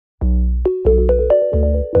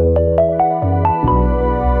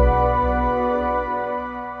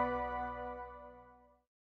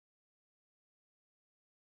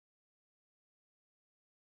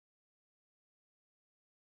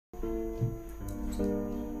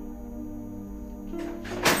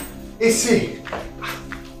AC!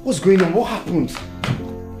 What's going on? What happened?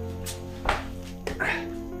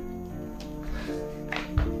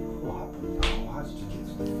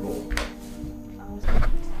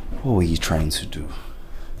 What were you trying to do?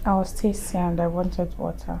 I was tasty and I wanted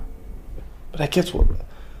water. But I kept water.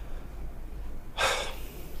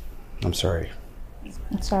 I'm sorry.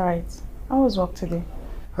 It's alright. How was work today?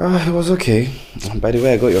 It was okay. By the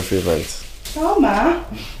way, I got your favorite. CHIOMA?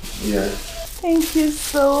 Yeah. Thank you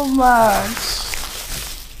so much.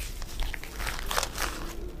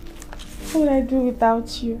 What would I do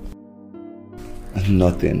without you?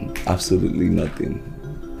 Nothing. Absolutely nothing.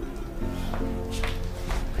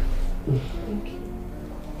 Thank you.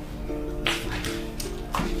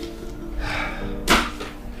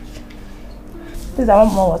 Please, I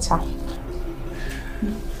want more water.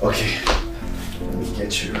 Okay. Let me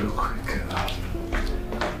get you real quick.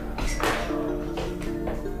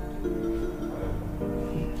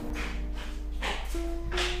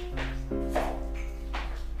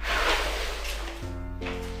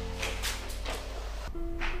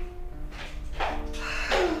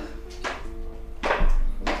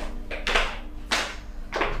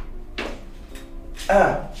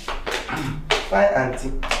 Hi,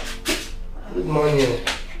 Auntie. Good morning.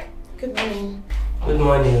 Good morning. Good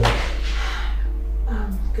morning.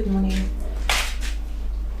 Good morning.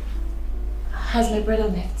 Has my brother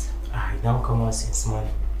left? He don't come out since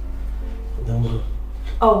morning. Don't go.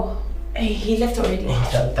 Oh, he left already.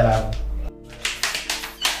 Don't travel.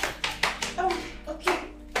 Oh, okay.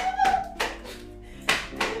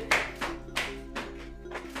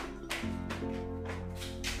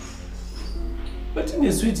 But in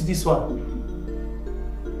the sweet this one.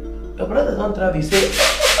 Your brother don't travel, he say.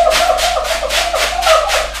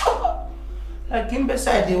 Like him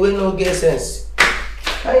beside the way no get sense.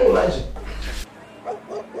 Can you imagine?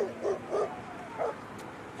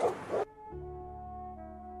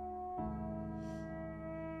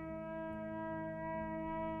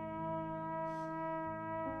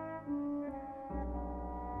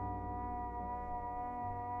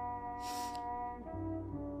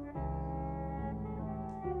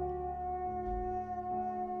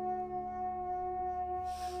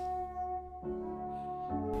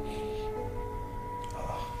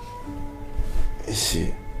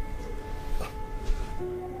 See,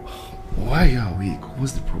 why are you awake?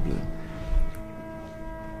 What's the problem?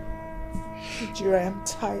 Ejiro, I'm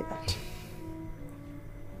tired.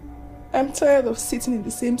 I'm tired of sitting in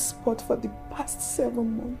the same spot for the past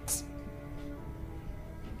 7 months.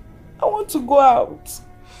 I want to go out.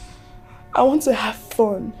 I want to have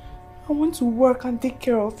fun. I want to work and take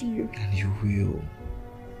care of you. And you will.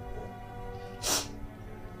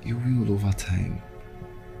 You will over time.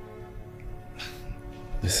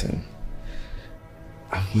 Listen,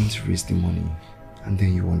 I'm going to raise the money and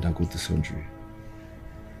then you undergo the surgery.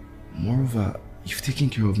 Moreover, you've taken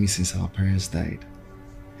care of me since our parents died.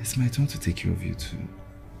 It's my turn to take care of you too.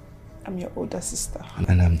 I'm your older sister.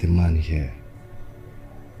 And I'm the man here.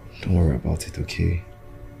 Don't worry about it, okay?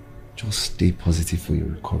 Just stay positive for your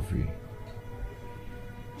recovery.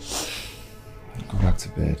 Go back to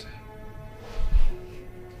bed.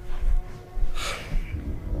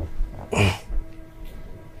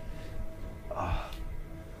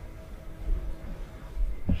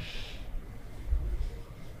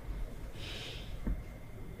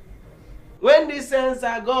 When the sense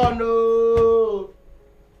are gone, oh,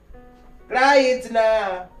 cry it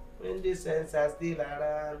now. When the sense are still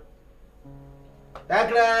around, that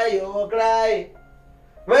cry, oh cry.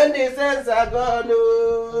 When the sense are gone,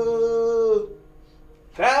 oh,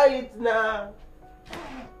 cry it now.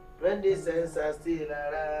 When the sense are still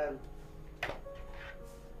around,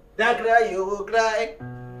 that cry, oh cry.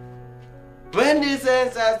 When the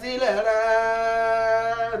sense are still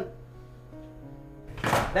around.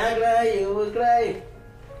 That cry, you will cry.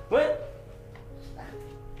 What?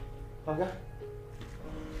 Okay.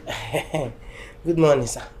 Good morning,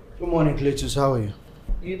 sir. Good morning, Cletus. How are you?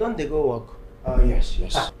 You don't go work?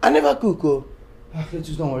 Yes. I never cook. Oh.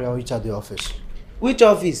 Cletus, don't worry. I'll eat at the office. Which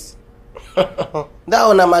office? That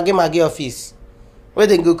one, Maggie office. Where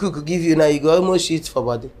they go cook, give you now, you go almost shit for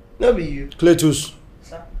body. No be you. Cletus.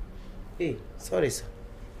 Sir? Hey, sorry, sir.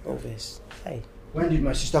 No face. Hi. When did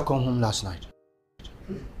my sister come home last night?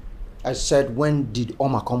 I said, when did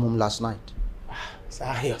Oma come home last night?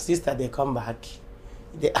 Sir, your sister, they come back.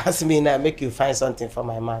 They ask me now, make you find something for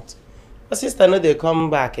my mouth. Your sister know they come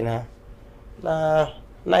back now.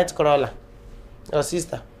 Night crawler. Your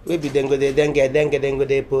sister. Maybe then go they then go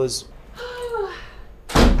they pose.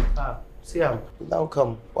 See him. Don't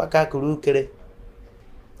come. Waka kuru kere.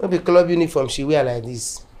 Maybe club uniform she wear like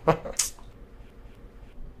this.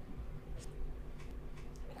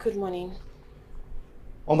 Good morning.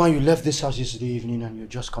 Oma, you left this house yesterday evening and you're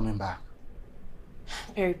just coming back.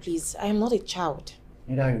 Perry, please, I am not a child.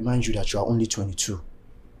 Need I remind you that you are only 22?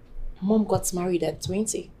 Mom got married at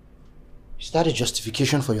 20. Is that a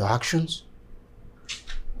justification for your actions?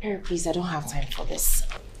 Perry, please, I don't have time for this.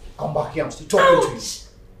 Come back here, I'm still talking to you.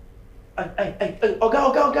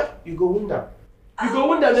 Oga, you go wound them. You go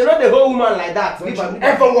wound them, they're not the whole woman like that. Don't you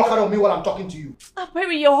ever walk out of me while I'm talking to you.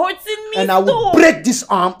 Perry, you're hurting me. And I will break this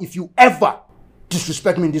arm if you ever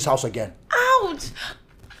disrespect me in this house again. Ouch!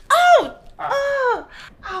 Ow!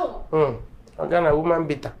 Ow! Oga, na woman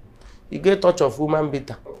beater. You get touch of woman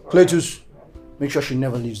beater. Cletus, make sure she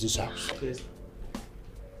never leaves this house. Yes.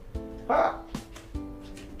 Ah.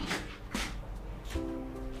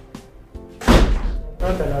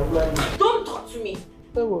 Don't talk to me.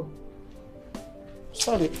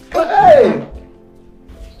 Sorry. Hey!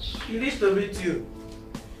 You need to beat you.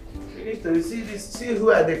 You need to see this. See who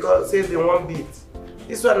are they call say they want beat.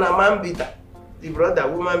 This one a man beater. The brother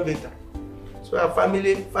woman beater. So a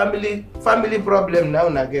family problem now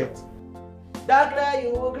na get. That cry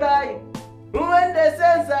you will cry when the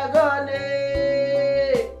sense are gone.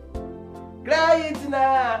 Eh. Cry it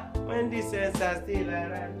now when the sense are still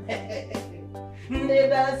around. They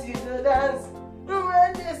dance you to dance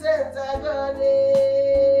when the sense are gone.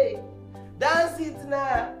 Eh. Dance it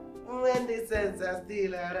now when the sense are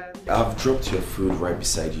still around. I've dropped your food right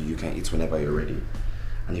beside you. You can eat whenever you're ready.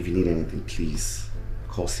 And if you need anything, please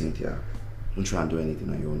call Cynthia. Don't try and do anything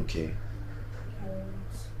on your own, okay?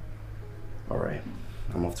 Alright,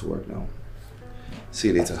 I'm off to work now. See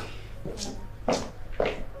you later.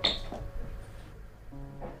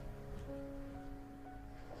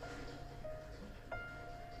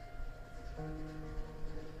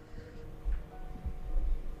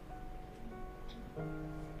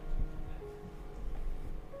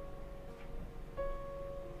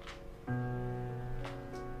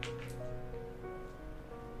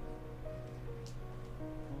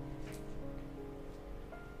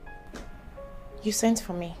 You sent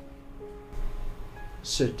for me.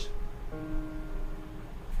 Sit.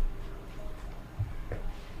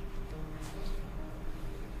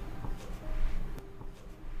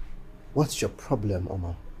 What's your problem,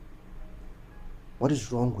 Oma? What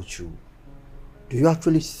is wrong with you? Do you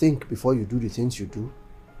actually think before you do the things you do?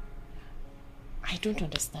 I don't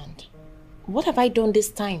understand. What have I done this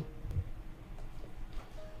time?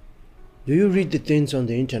 Do you read the things on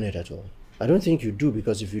the internet at all? I don't think you do,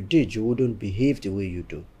 because if you did, you wouldn't behave the way you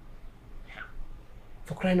do.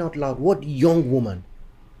 For crying out loud, what young woman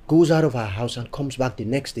goes out of her house and comes back the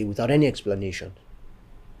next day without any explanation?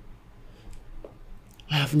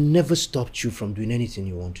 I have never stopped you from doing anything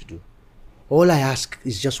you want to do. All I ask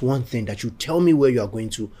is just one thing, that you tell me where you are going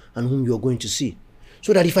to and whom you are going to see.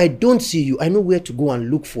 So that if I don't see you, I know where to go and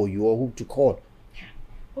look for you or who to call.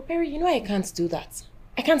 But Perry, you know I can't do that.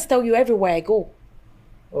 I can't tell you everywhere I go.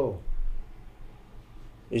 Oh.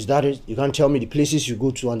 Is that it? You can't tell me the places you go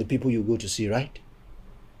to and the people you go to see, right?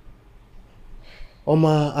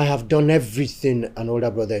 Oma, I have done everything an older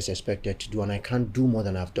brother is expected to do, and I can't do more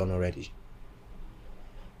than I've done already.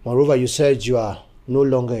 Moreover, you said you are no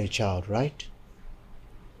longer a child, right?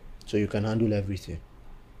 So you can handle everything.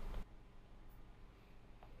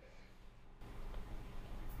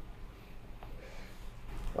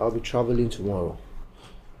 I'll be traveling tomorrow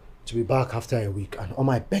to be back after a week. And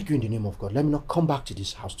Oma, I beg you in the name of God, let me not come back to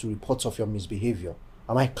this house to reports of your misbehavior.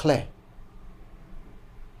 Am I clear?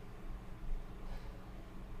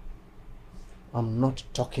 I'm not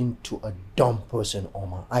talking to a dumb person,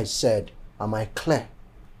 Oma. I said, am I clear?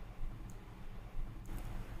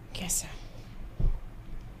 Yes, sir.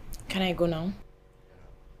 Can I go now?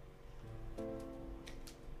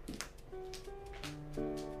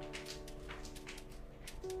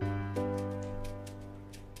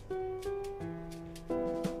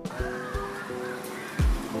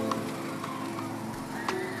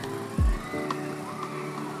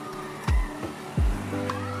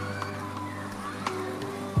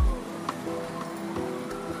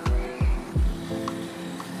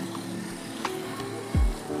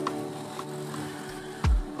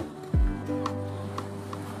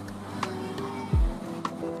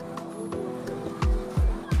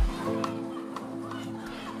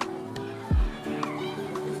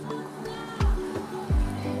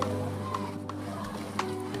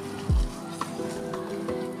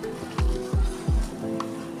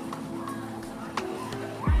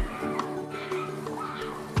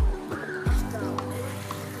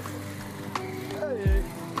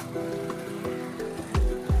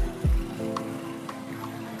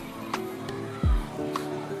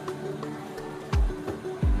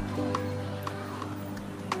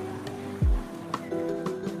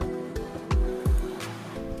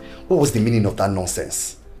 What was the meaning of that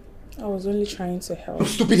nonsense? I was only trying to help. What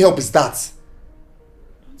stupid help is that?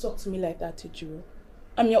 Don't talk to me like that, Ejiro.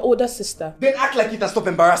 I'm your older sister. Then act like it and stop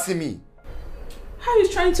embarrassing me. How are you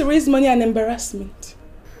trying to raise money and embarrassment?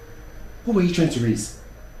 What were you trying to raise?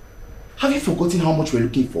 Have you forgotten how much we're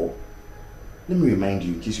looking for? Let me remind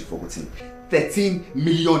you in case you've forgotten. 13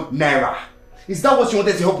 million naira. Is that what you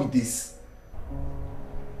wanted to help with this?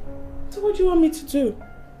 So what do you want me to do?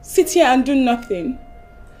 Sit here and do nothing?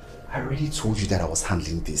 I already told you that I was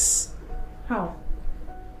handling this. How?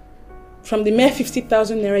 From the mere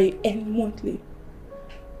 50,000 naira you earn monthly.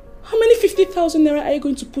 How many 50,000 naira are you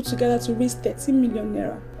going to put together to raise 13 million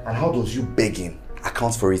naira? And how does you begging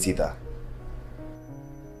account for it either?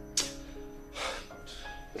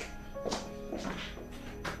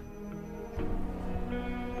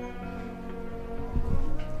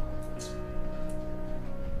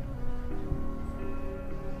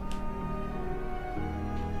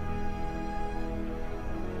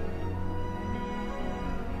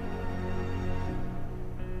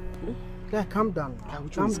 Guy, calm down. Guy,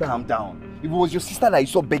 which one is calm down? If it was your sister that you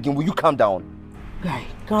saw begging, will you calm down? Guy,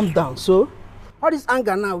 calm down. So, all this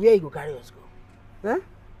anger now, where you go carry us go?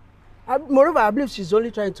 Eh? Moreover, I believe she's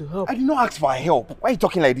only trying to help. I did not ask for her help. Why are you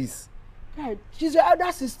talking like this? Guy, she's your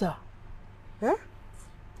elder sister. Eh?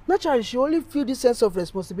 Naturally, she only feel this sense of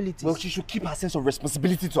responsibility. Well, she should keep her sense of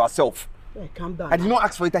responsibility to herself. Guy, calm down. I did not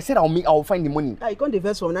ask for it. I said I'll find the money. Guy, you can't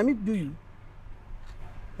divest from me. I mean, do you?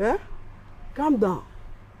 Eh? Calm down.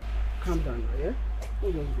 Calm down now, yeah?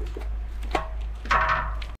 Hold on,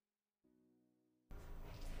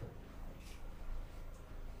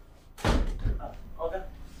 Okay.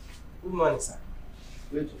 Good morning, sir.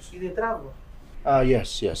 You dey travel?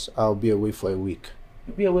 Yes. I'll be away for a week.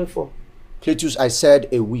 You be away for? Cletus, I said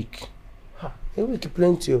a week. A week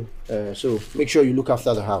plenty. So make sure you look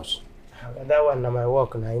after the house. That one na my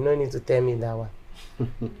work now. You no need to tell me that one.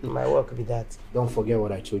 My work be that. Don't forget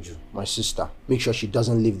what I told you. My sister, make sure she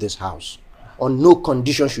doesn't leave this house. On no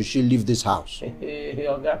condition should she leave this house.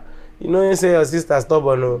 Oga, you know you say your sister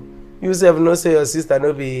stubborn, no. You sef no say your sister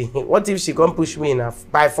no be. What if she come push me now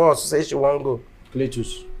by force say she won't go?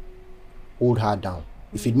 Cletus, hold her down.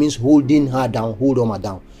 If it means holding her down, hold Oma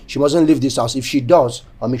down. She mustn't leave this house. If she does,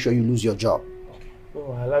 I'll make sure you lose your job.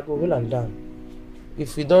 Oh, I like go hold am down.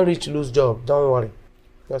 If we don't reach lose job, don't worry.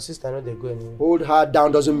 Your sister know they go anywhere. Hold her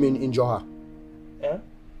down doesn't mean injure her. Yeah?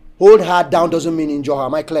 Hold her down doesn't mean injure her.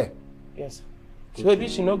 Am I clear? Yes. So maybe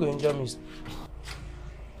she not go injure me.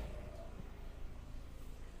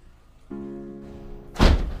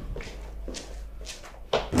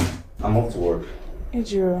 I'm off to work.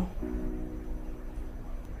 Ejiro,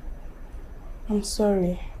 I'm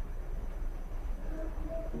sorry.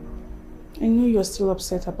 I know you're still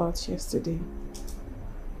upset about yesterday.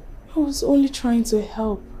 I was only trying to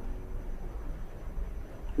help.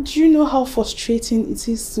 Do you know how frustrating it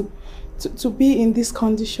is to be in this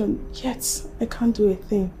condition, yet I can't do a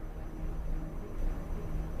thing?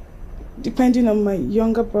 Depending on my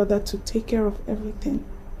younger brother to take care of everything.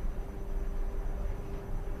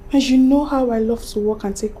 And you know how I love to work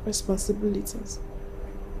and take responsibilities.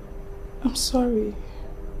 I'm sorry.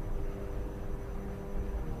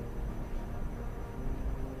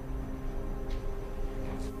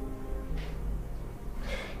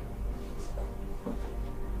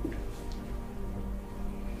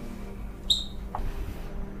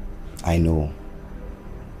 I know.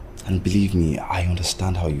 And believe me, I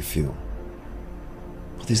understand how you feel.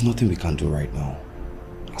 But there's nothing we can do right now.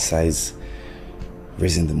 Besides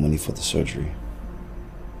raising the money for the surgery.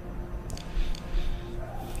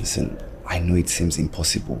 Listen, I know it seems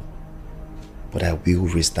impossible, but I will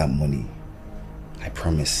raise that money. I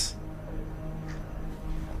promise.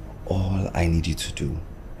 All I need you to do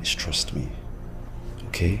is trust me.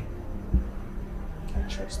 Okay? I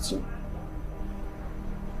trust you.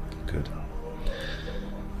 Good.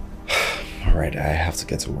 Alright, I have to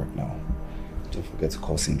get to work now. Don't forget to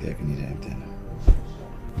call Cynthia if you need anything.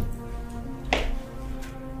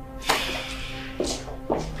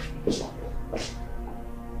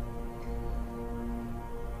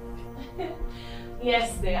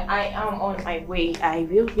 Yes, dear, I am on my way. I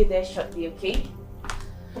will be there shortly, okay?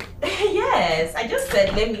 Yes, I just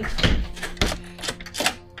said let me...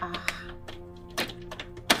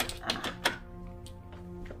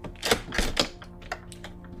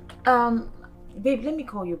 Babe, let me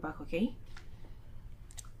call you back, okay?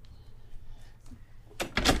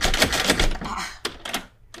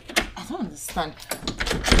 I don't understand.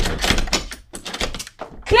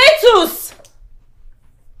 Cletus!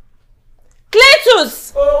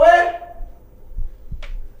 Cletus! Owe!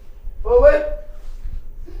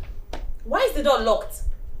 Why is the door locked?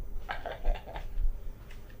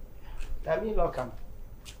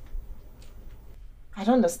 I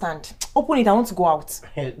don't understand. Open it, I want to go out.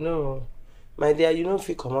 No. My dear, you don't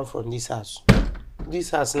feel come out from this house. This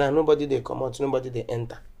house now, nobody they come out, nobody they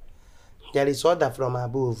enter. There is order from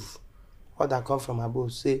above. Order come from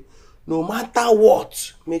above. Say, no matter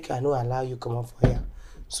what, make I no allow you come up for here.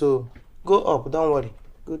 So, go up, don't worry.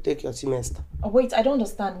 Go take your semester. Oh, wait, I don't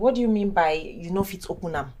understand. What do you mean by you know fit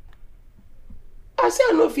open them? I say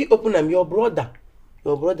I no fit open them. Your brother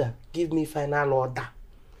give me final order.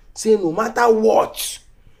 Say no matter what,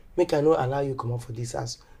 make I no allow you come up for this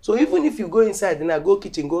house. So even if you go inside, then I go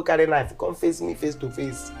kitchen, go carry knife, come face me face to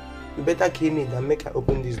face. You better kill me than make I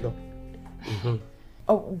open this door.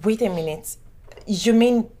 Oh, wait a minute. You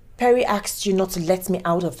mean Perry asked you not to let me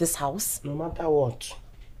out of this house? No matter what.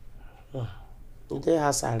 They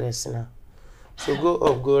has arrest now. So go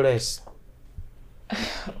up, go rest.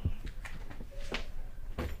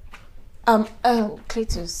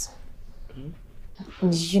 Cletus.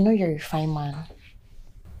 You know you're a fine man.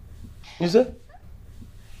 Is it?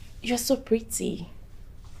 You're so pretty.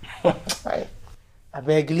 I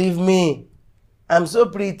beg, leave me. I'm so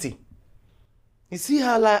pretty. You see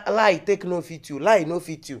how lie take no fit you, lie no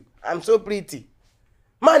fit you. I'm so pretty.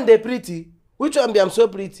 Man, they pretty. Which one be I'm so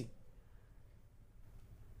pretty?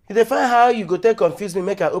 You define how you go take confuse me,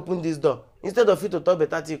 make I open this door. Instead of you to talk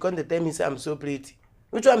better, you come to tell me say I'm so pretty.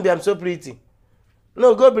 Which one be I'm so pretty?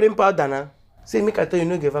 No, go bring powder now. Say, make I tell you,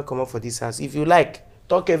 no give her come up for this house. If you like,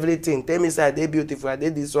 talk everything. Tell me say they beautiful, I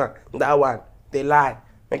did this one, that one. They lie.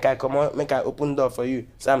 Make I come out, make I open door for you.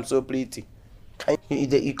 Say I'm so pretty.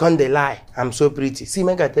 You can't lie. I'm so pretty. See,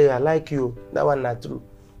 make I tell you, I like you. That one not true.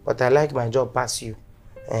 But I like my job past you.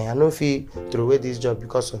 I don't feel throw away this job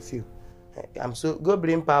because of you. I'm so go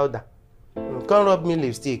bring powder. Come rub me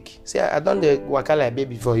lipstick. See, I done the waka like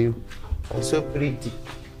baby for you. I'm so pretty.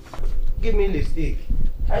 Give me lipstick.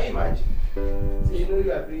 Can you imagine? So you know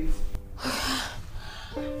you are pretty.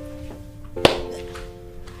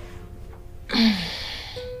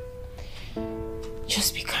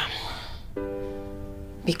 Just be calm.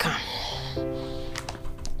 Be calm.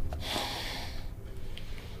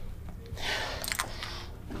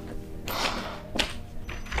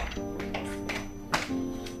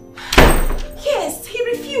 Yes, he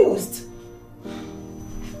refused.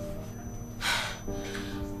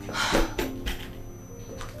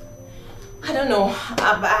 I don't know.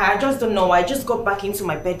 I just don't know. I just got back into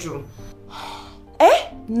my bedroom.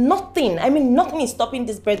 Nothing. I mean, nothing is stopping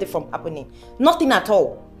this birthday from happening. Nothing at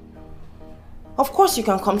all. Of course you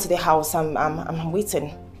can come to the house. I'm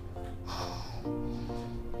waiting.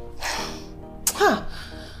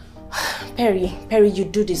 Perry, you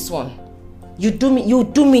do this one. You do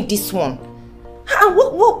me this one.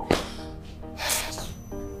 What?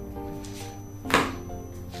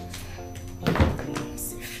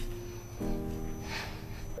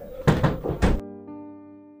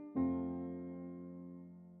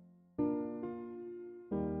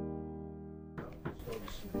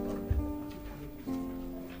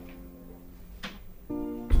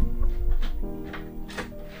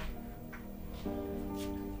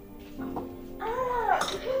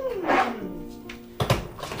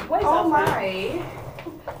 Oh my.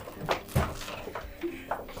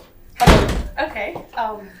 Okay.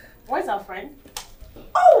 Where's our friend?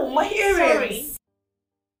 Oh, my earrings.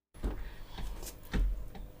 Sorry.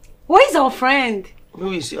 Where's our friend?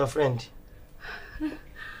 Who is your friend?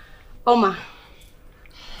 Oma.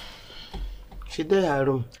 She there her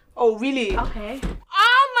room. Oh, really? Okay.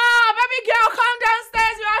 Oma, baby girl, come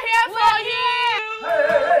downstairs. We are here for you.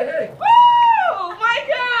 Hey. Woo! My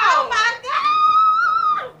girl. Oh my God!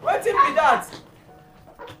 What be that?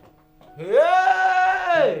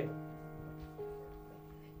 Hey!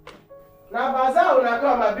 Now bazaar una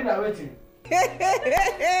come and be na waiting.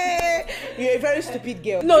 You're a very stupid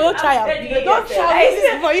girl. No, don't try it. Don't try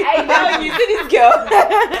it for you. I know you see this girl.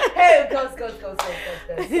 Hey, girls.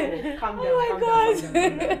 Calm down. Oh my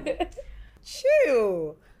God.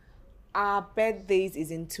 Chill. Our birthdays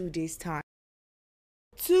is in 2 days' time.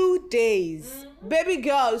 2 days. Baby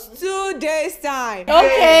girls, 2 days' time.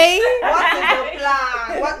 Okay. What is the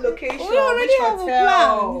plan? What location? We already Which have a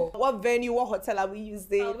hotel? What venue? What hotel are we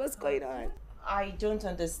using? What's going on? I don't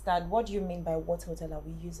understand. What do you mean by what hotel are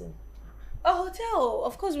we using? A hotel.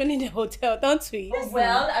 Of course we need a hotel, don't we?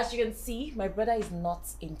 Well, as you can see, my brother is not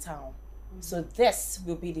in town. So this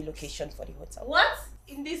will be the location for the hotel. What?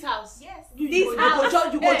 In this house? Yes. You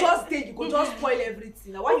go just spoil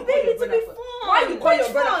everything. Now, why you call your brother for? Why you call Which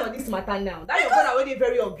your brother one? for this matter now? That your brother when they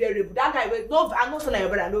very unbearable. That guy was no, I'm not saying like your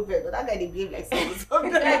brother no very, but that guy they behave like so.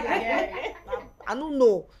 I don't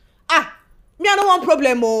know. Me I don't want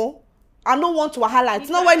problem oh. I don't want wahala. It's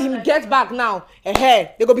not when him gets back now.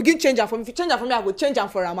 They go begin change am for me. If you change am for me, I go change am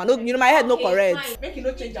for him. I know, you know, my head no correct. Fine. Make you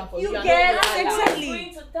no change am for You me. get Exactly. I'm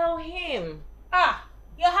going to tell him.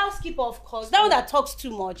 Your housekeeper, of course. That one that talks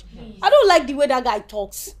too much. I don't like the way that guy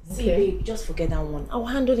talks. See, babe, just forget that one. I'll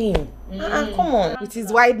handle him. Come on. With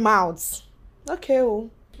his wide mouths. Okay.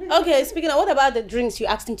 Okay, speaking of, what about the drinks you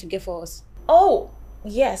asked him to get for us? Oh,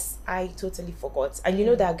 yes, I totally forgot. And you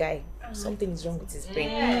know that guy, something is wrong with his brain.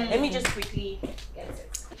 Let me just quickly get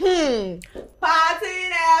it. Party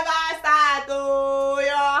never start, oh.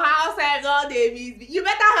 Your house has all the miss. You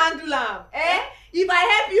better handle him, eh? If I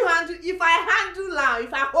help you handle, if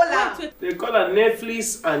I hold him. They call her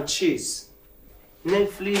Netflix and cheese.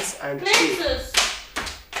 Netflix and cheese.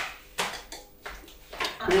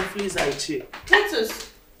 Netflix and cheese. Cletus.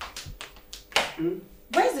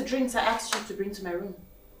 Where's the drinks I asked you to bring to my room?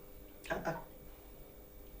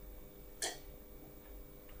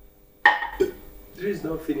 Drinks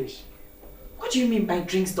don't finish. What do you mean by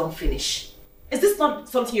drinks don't finish? Is this not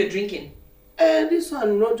something you're drinking? This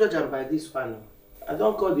one, no judge am by this one. I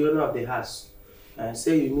don't call the owner of the house. I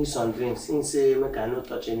say you need some drinks. He say, make I not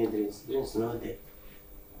touch any drinks. Drinks not there.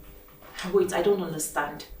 Wait, I don't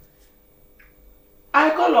understand.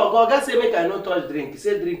 I call Oga say make I not touch drink. He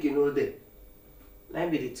say drink you know there. That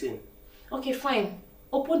be the thing. Okay, fine.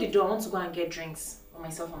 Open the door. I want to go and get drinks for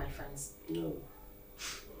myself and my friends. No.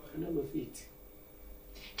 I don't go fit.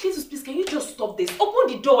 Cletus, please, can you just stop this?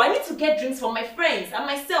 Open the door. I need to get drinks for my friends and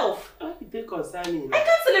myself. How did they concern me? I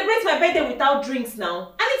can't celebrate my birthday without drinks now.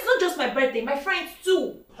 And it's not just my birthday, my friends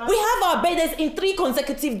too. We have our birthdays in 3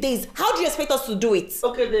 consecutive days. How do you expect us to do it?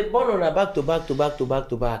 Okay, they born on a back to back to back to back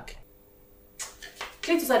to back.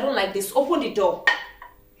 Cletus, I don't like this. Open the door.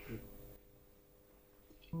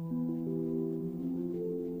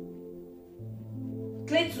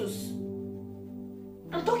 Cletus,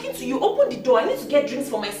 I'm talking to you. Open the door. I need to get drinks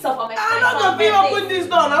for myself and my friends. I'm not gonna open this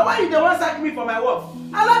door now. Why you don't want to sack me for my work?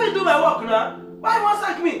 Allow me do my work now. Why you want to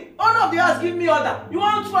sack me? Owner of the house give me order. You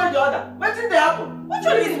want to spoil the order. What did they happen? What do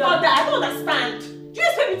you mean order? I don't understand. Do you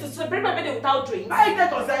expect me to celebrate my birthday without drinks? I take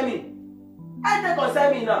concern me. I take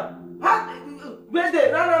concern me now.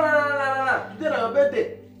 Birthday. No. Today na your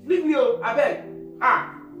birthday. Leave me, I beg.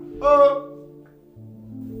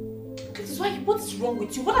 This is why. What is wrong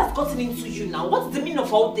with you? What has gotten into you now? What's the meaning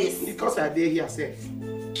of all this? Because I dare here, sef.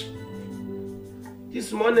 This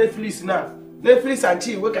small Netflix now. Netflix and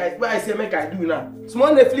chill. What I say make I do now?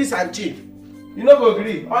 Small Netflix and chill. You no go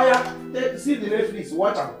agree. Oh yeah, see the Netflix.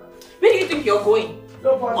 Watch am. Where do you think you're going?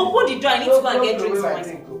 Open the door. I need to go and get drinks for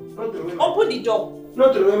myself. Open the door.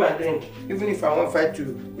 Not throw away my drink. Even if I want fight to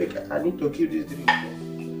make, I need to keep this drink.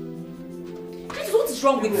 What is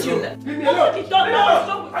wrong with you? Leave me alone. Open the door. No, what's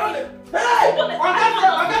wrong with you? Hey! I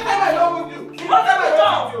can't say I don't move you. Don't say I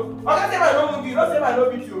don't move you. I can't say I don't move you. Don't say I don't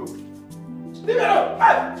beat you. Leave me alone.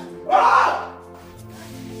 Hey! Ah!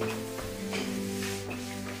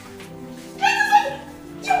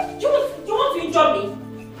 You want to injure me?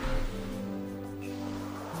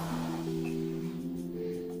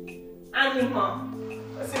 Animal.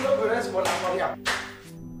 I say no go rest for la here.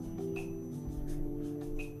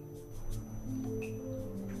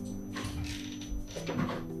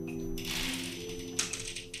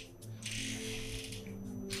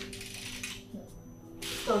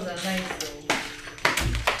 Those are nice though.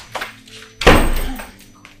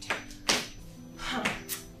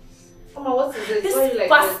 Mama, what is this? This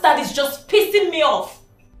bastard is just pissing me off.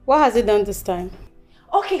 What has he done this time?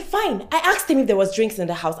 Okay, fine. I asked him if there was drinks in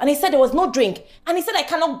the house and he said there was no drink. And he said I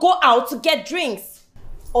cannot go out to get drinks.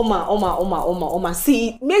 Oma.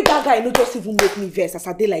 See, make that guy not just even make me vex as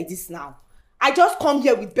a day like this now. I just come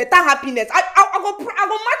here with better happiness. I go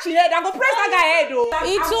match your head. I go press that guy head, though.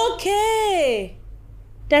 It's okay.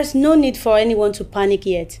 There's no need for anyone to panic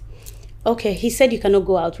yet. Okay, he said you cannot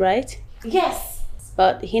go out, right? Yes.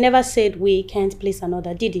 But he never said we can't place an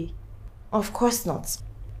order, did he? Of course not.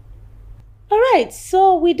 Alright,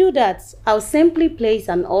 so we do that. I'll simply place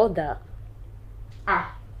an order.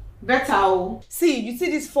 Better. See, you see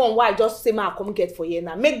this phone why I just say I come get for you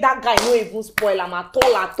now. Make that guy no even spoil him at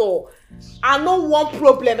all. I know one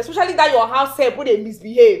problem, especially that your house help when they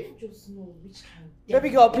misbehave. Just know which kind. Baby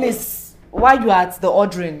girl, please. While you are at the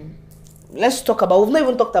ordering, let's talk about. We've not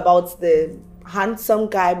even talked about the handsome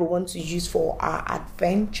guy we want to use for our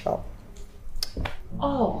adventure.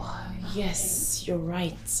 Oh, yes, you're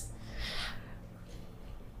right.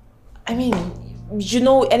 I mean, you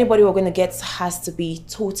know, anybody we're going to get has to be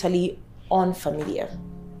totally unfamiliar.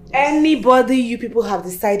 Anybody you people have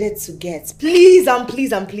decided to get, please and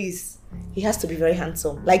please and please, he has to be very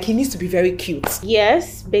handsome. Like, he needs to be very cute.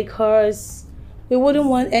 Yes, because We wouldn't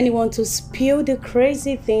want anyone to spill the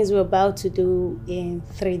crazy things we're about to do in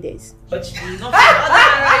 3 days. But you know,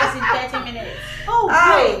 other in 30 minutes. Oh,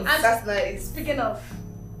 great. That's nice. Speaking of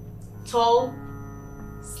Tall,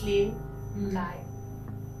 slim guy.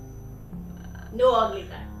 No ugly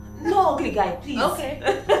guy. No ugly guy, please. Okay.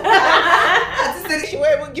 She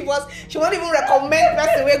won't even give us, she won't even recommend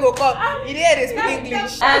person where go come. You didn't hear they speak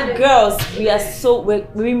English. And girls,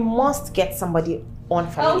 we must get somebody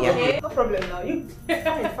unfamiliar. Okay. No problem now. You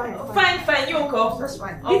Fine, you go. That's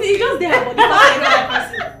fine. it's just there, but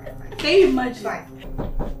can you imagine? Fine.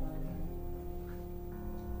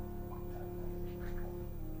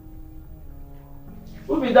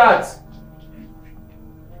 Who be that?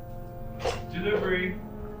 Delivery.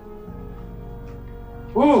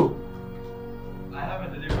 Who? I have a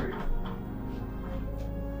delivery.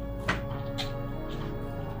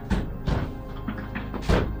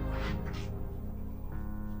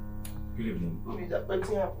 Good evening. Who be that?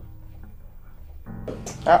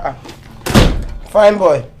 Fine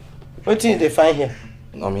boy. What thing they find here?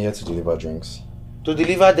 I'm here to deliver drinks. To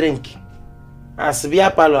deliver drink. As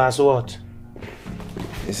beer parlor as what?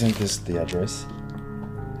 Isn't this the address?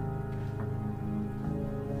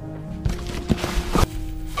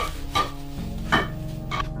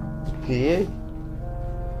 Yeah.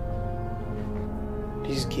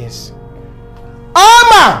 These guys.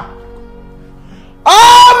 Oma!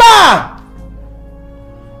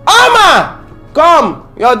 Come!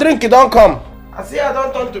 Your drink don't come. I see I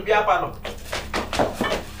don't turn to beer parlor.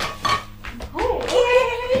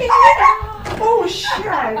 Oh shit!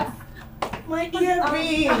 My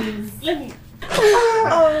earrings. Let me.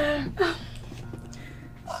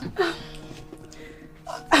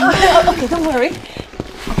 Okay, don't worry.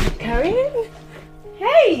 Karen?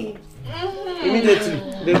 Hey! Immediately.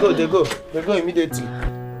 They go immediately.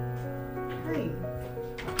 Hey.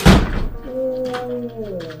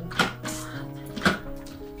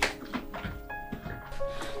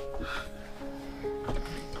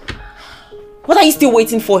 What are you still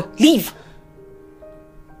waiting for? Leave!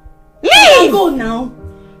 Leave! Go now.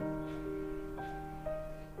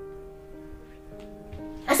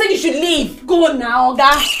 I said you should leave. Go now,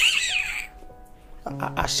 guy.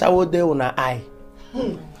 I shower there on her eye.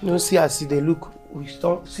 No see I see they look. We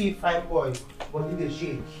don't see fine boy. Body they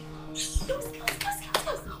shake. Oh my god.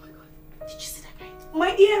 Did you see that guy?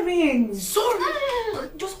 My earrings. Sorry.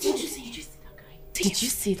 Did you see that guy? Did you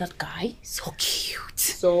see that guy? So cute.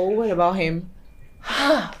 So, what about him?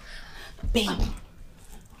 Babe.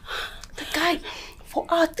 The guy for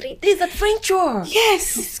our 3 days at Venture.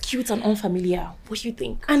 Yes. He's cute and unfamiliar. What do you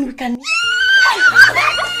think? And we can.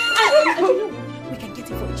 We can get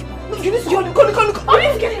him for each one. Look, you go. Oh,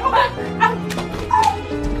 let's get it over.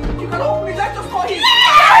 You can open it. Let's just call him.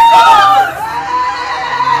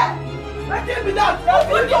 Let him be that.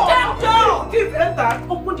 Open the door. Thief enter.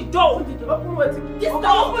 Open the door. Open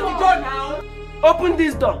the door now. Open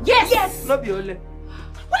this door. Yes. Not be only.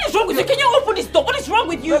 What is wrong with you? Can you open this door? What is wrong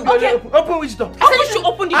with you? Okay. Open which door? I said you should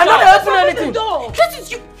open the door. I don't open anything. That is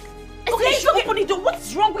you. Okay, you should open the door. What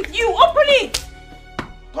is wrong with you? Open it.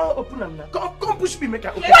 Come open them now. Come push me, make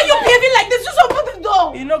I open. Why are you behaving like this? Just open the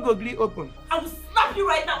door. You not go glee open. I will slap you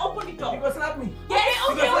right now. Open the door. You go slap me. Yeah,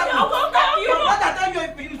 okay. You go slap me. You know. Not that time you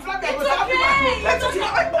slap me. I go slap you. It's okay.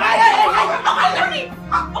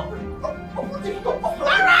 Open this door.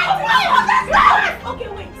 Okay,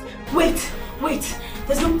 Wait.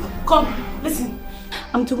 There's no. Come. Listen.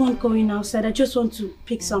 I'm the one going outside. I just want to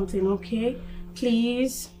pick something, okay?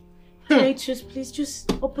 Please. Please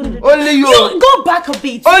just open the door. Only you. Go back a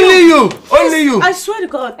bit. Only you. I swear to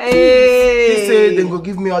God. Hey. He say they go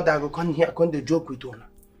give me order. I go come here. Come the joke with you.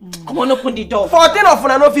 come on, open the door. 14 of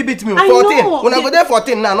una no fit beat me. 14. When I go there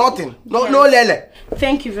 14 now, nothing. No lele.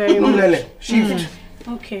 Thank you very much. No lele. Shift.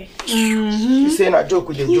 Okay. She saying a joke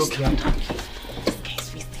with the joke here.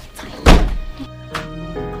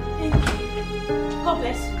 God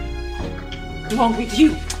bless you. What's wrong with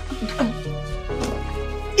you?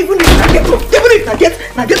 Even if I get to heaven, even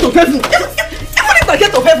if I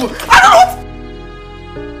get to heaven, I don't know.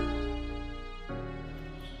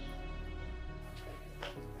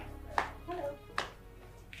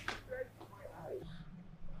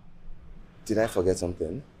 Did I forget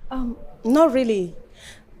something? Not really.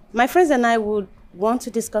 My friends and I would want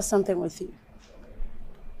to discuss something with you.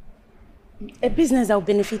 A business that will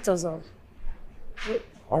benefit us all.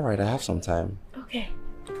 All right, I have some time. Okay.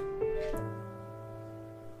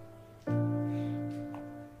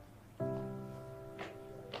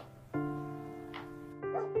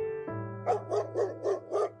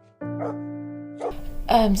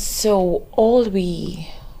 So all we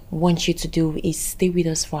want you to do is stay with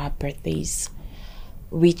us for our birthdays.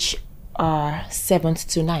 which are 7th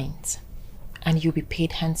to 9th, and you'll be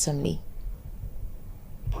paid handsomely.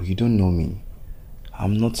 But you don't know me.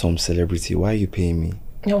 I'm not some celebrity. Why are you paying me?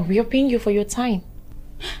 No, we are paying you for your time.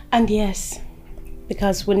 And yes,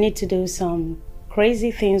 because we need to do some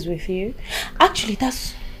crazy things with you. Actually,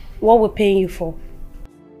 that's what we're paying you for.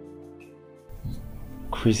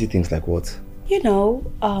 Crazy things like what? You know,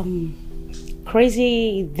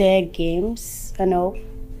 crazy their games, I know.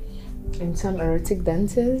 And some erotic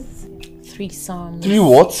dances. Threesomes. 3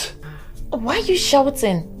 what? Why are you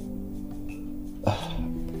shouting?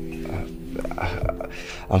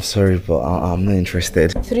 I'm sorry, but I'm not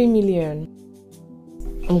interested. 3 million.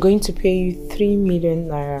 I'm going to pay you 3 million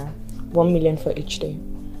naira. 1 million for each day.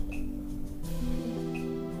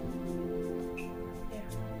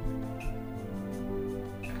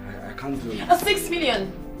 I can't do it. 6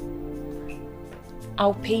 million.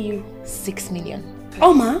 I'll pay you 6 million.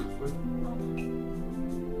 Oma?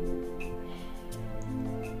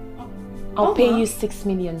 I'll pay you 6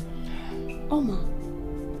 million. Oma.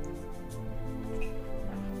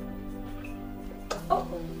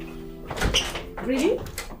 Really?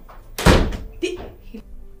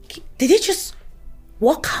 Did he just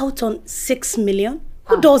walk out on 6 million?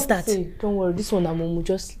 Who does that? Hey, don't worry, this one Amumu,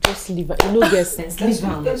 just leave her. You know get sense. Leave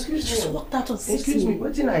her. Excuse me. Just walked out on 6 Excuse me, million.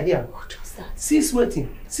 waiting I hear. Who does that? 6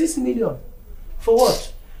 waiting. 6 million. For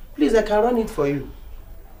what? Please, I can run it for you.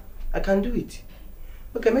 I can do it.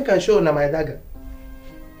 Okay, make a show now my dagger.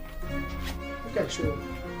 Make a show.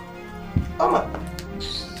 Oma,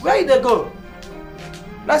 where you dey go?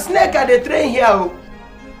 Na snake I dey train here. Oh.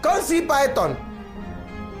 Come see python.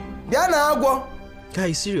 Diana Agwo. Guy,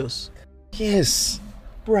 you serious? Yes.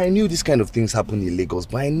 Bro, I knew this kind of things happen in Lagos,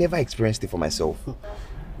 but I never experienced it for myself.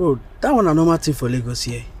 Bro, that one a normal thing for Lagos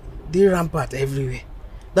here. They rampart everywhere.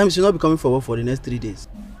 That means you'll not be coming for work for the next 3 days.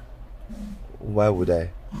 Why would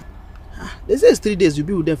I? They say it's 3 days, you'll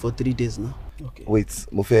be with them for 3 days now. Okay. Wait,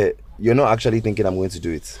 Mofe, you're not actually thinking I'm going to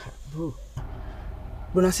do it? Bro,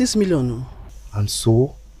 na 6 million, no? And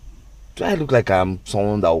so? Do I look like I'm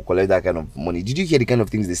someone that will collect that kind of money? Did you hear the kind of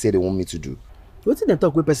things they say they want me to do? What did they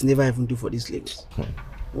talk where person never even do for this Lagos?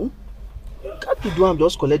 You can't be doing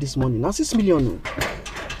just collect this money. Now 6 million, no?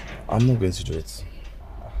 I'm not going to do it.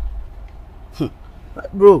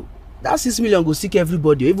 Bro, that 6 million go sick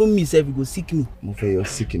everybody. Even me, self, go sick me. Mofe, you're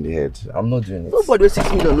sick in the head. I'm not doing it. Nobody with 6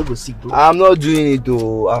 million no go sick, bro. I'm not doing it,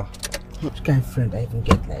 though. Which kind of friend I even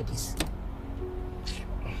get like this?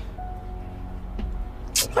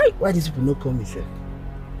 Why these people not call me, sir?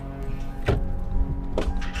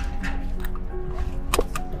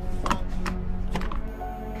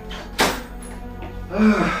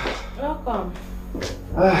 Welcome.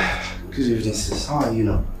 Good evening, sis. How are you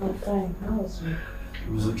now? I'm fine. How was you?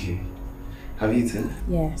 It was okay. Have you eaten?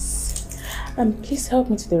 Yes. Please help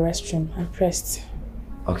me to the restroom. I'm pressed.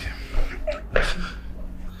 Okay.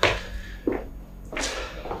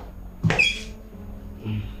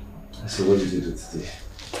 So what did you do today?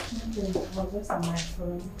 Nothing. I was just on my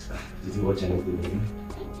phone. Did you watch anything?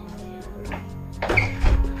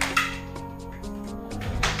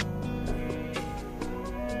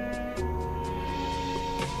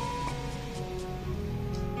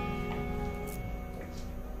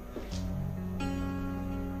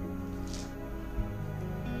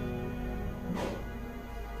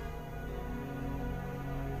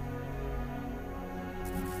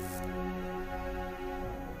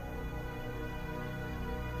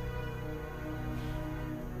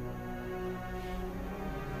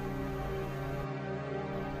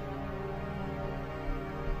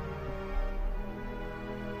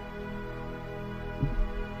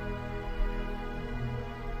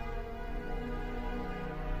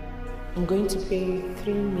 I'm going to pay you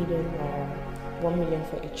 3 million naira. 1 million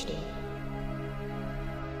for each day.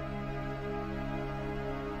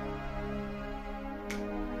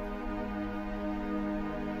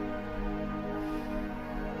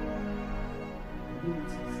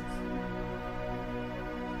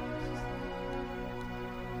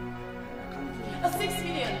 Oh, 6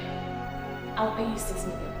 million. I'll pay you 6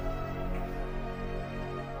 million.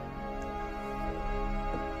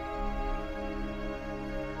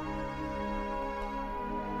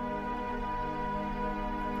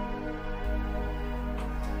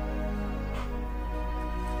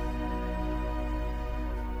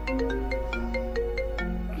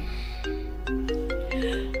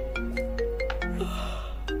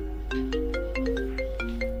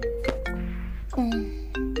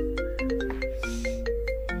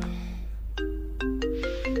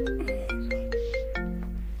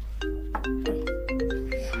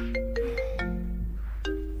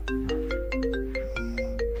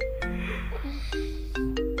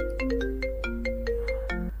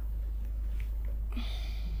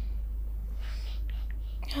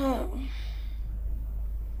 Oh.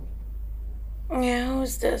 Yeah,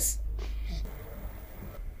 who's this?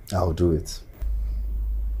 I'll do it.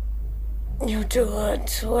 You do what?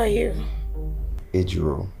 Who are you?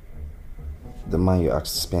 Ejiro. The man you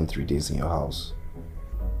asked to spend 3 days in your house.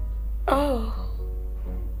 Oh.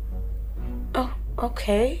 Oh,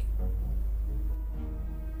 okay.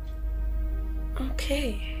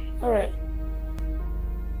 Okay. Alright.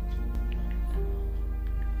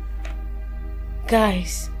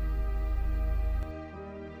 Guys.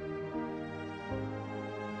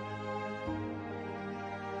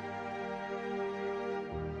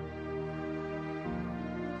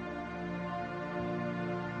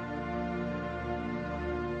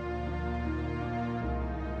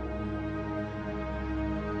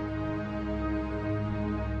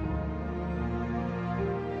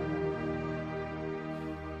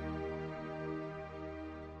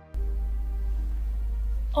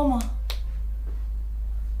 Oma.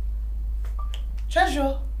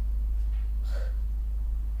 Treasure.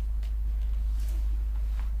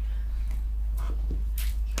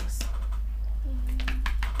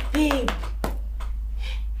 Babe.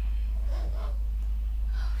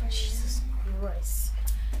 Jesus Christ.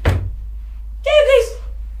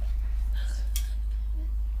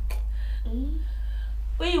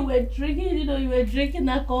 When you were drinking, you know you were drinking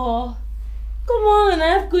alcohol. Come on, I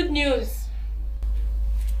have good news.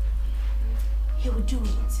 He will do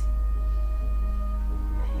it.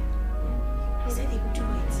 He said he would do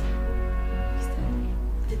it. Is that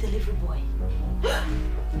the delivery boy?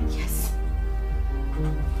 Yes.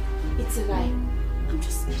 It's a lie.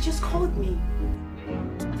 He just called me.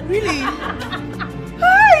 Really?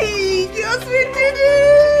 Hi! Yes, we did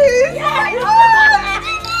it! Yeah! Oh my God!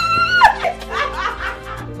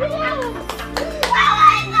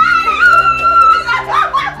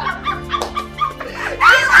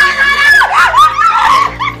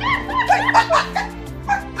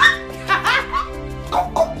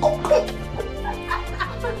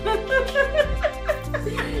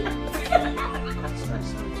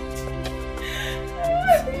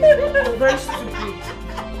 You're very stupid.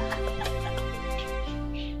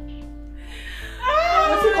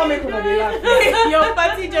 What's he coming from the laugh? Your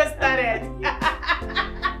party just started.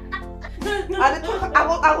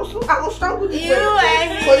 I will strangle this You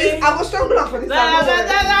way. For this, I will strangle her for this.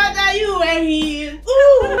 You were here. Ooh.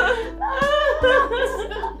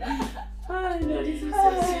 Oh, no, this is so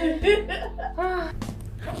sweet.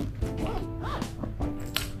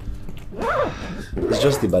 It's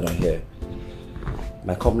just the bad on here.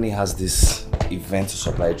 My company has this event to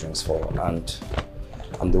supply drinks for, and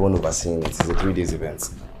I'm the one overseeing it. It's a 3 days event.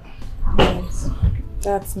 Nice.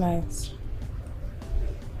 That's nice.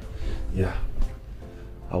 Yeah.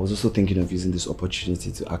 I was also thinking of using this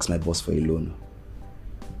opportunity to ask my boss for a loan.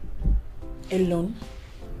 A loan?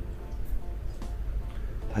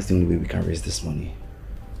 That's the only way we can raise this money.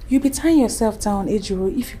 You'll be tying yourself down, Ejiro,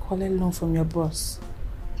 if you collect a loan from your boss.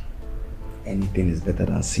 Anything is better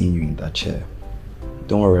than seeing you in that chair.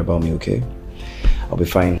 Don't worry about me, okay? I'll be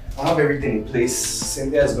fine. I have everything in place.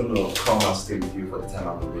 Cynthia is going to come and stay with you for the time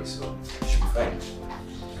I'm away, so you should be fine.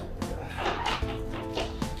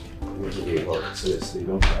 I'm going to give you a hug, so you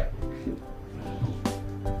don't cry.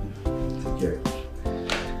 Take care.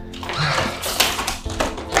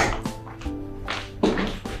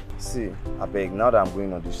 See, I beg, now that I'm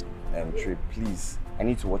going on this trip, please, I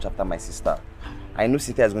need to watch after my sister. I know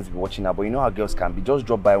Cynthia is going to be watching her, but you know how girls can be. Just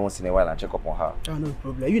drop by once in a while and check up on her. Oh, no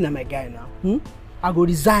problem. You're not my guy now. I go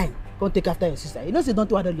resign. Go take after your sister. You know, say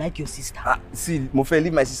don't like your sister. See, Mofe,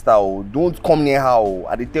 leave my sister. Oh. Don't come near her. Oh.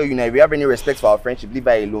 I tell you now, if you have any respect for our friendship, leave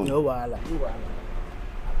her alone. No wahala. No wahala.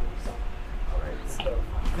 Alright.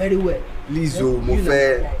 Very well. Please,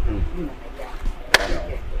 Mofe.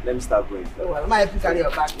 Let me start going. No, I'm not help you carry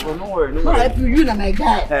your bag. No, don't worry. I'm not help you. You're not my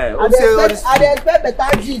guy. Hey, I expect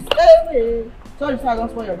better gist. Hey, sorry if I don't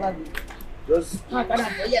spoil your bag. Just. I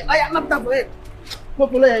am not that for it.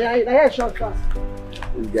 Popular, I hear short fast.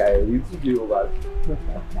 This guy, you too be over.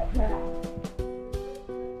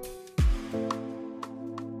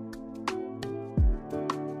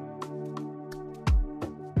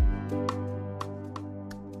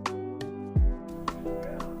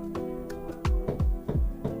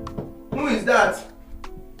 Who is that?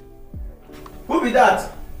 Who be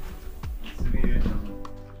that?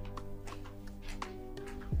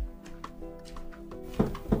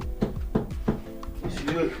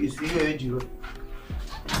 It's you, Ejiro.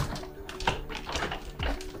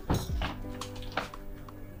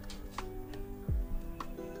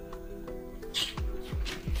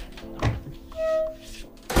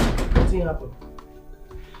 Nothing happened.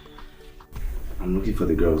 I'm looking for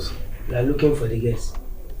the girls. You are looking for the girls.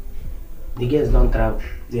 The girls don't travel.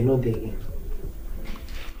 They know they again.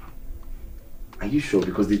 Are you sure?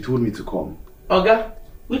 Because they told me to come. Oga,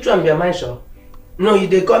 which one be your mind sure? No, you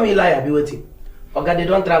they call me liar, be waiting. Oga, they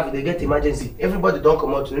don't travel, they get emergency. Everybody don't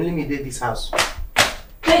come out, only me did this house.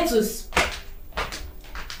 Cletus!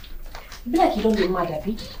 You be like you don't get mad,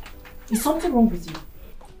 Abby. Is something wrong with you?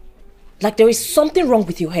 Like there is something wrong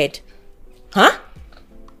with your head? Huh?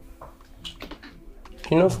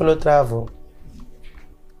 You know follow travel.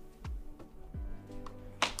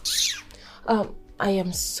 I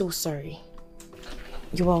am so sorry.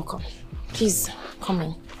 You're welcome. Please, come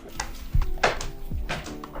in.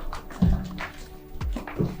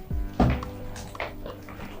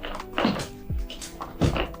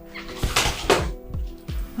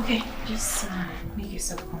 Okay, just make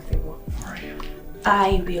yourself comfortable.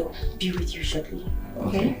 I will be with you shortly.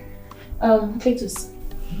 Okay? Cletus,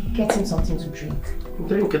 get him something to drink.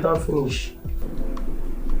 Drink it, don't finish.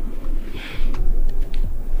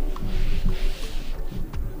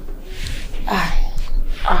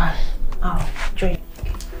 Drink.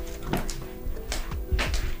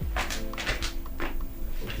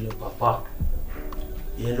 Hello, Papa.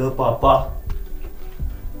 Hello, Papa.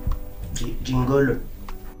 Jingle.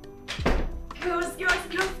 Girls.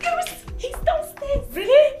 He's downstairs.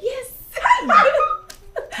 Really? Yes.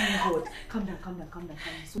 Thank God. Calm down.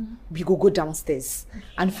 So we go downstairs.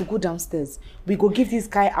 And if we go downstairs, we go give this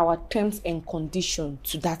guy our terms and conditions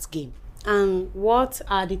to that game. And what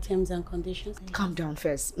are the terms and conditions? Calm down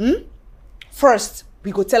first. First,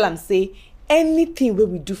 we go tell him say anything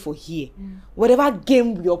we do for here, whatever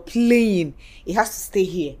game we are playing, it has to stay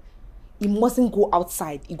here. It mustn't go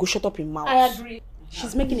outside. It go shut up in mouth. I agree.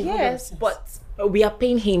 She's making it yes, but we are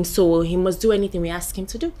paying him, so he must do anything we ask him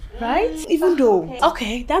to do, right? Even though.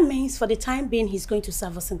 Okay, that means for the time being, he's going to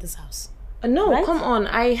serve us in this house. No, right? come on.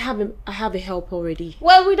 I have a help already.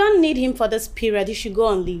 Well, we don't need him for this period. He should go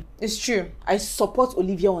on leave. It's true. I support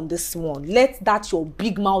Olivia on this one. Let that your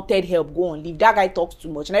big-mouthed help go on leave. That guy talks too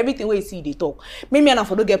much, and everything where you see they talk. Maybe I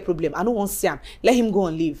don't get problem. I don't want to see him. Let him go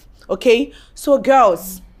on leave. Okay? So,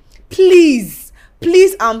 girls, please,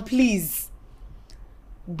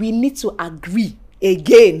 we need to agree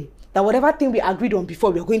again that whatever thing we agreed on before,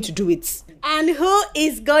 we are going to do it. And who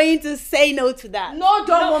is going to say no to that? No,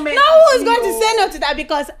 don't moment. No one is going to say no to that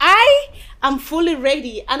because I am fully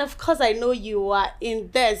ready. And of course, I know you are in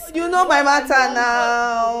this. You know my matter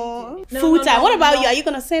now. Full time. What about you? Are you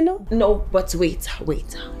going to say no? No, but wait.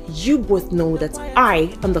 You both know that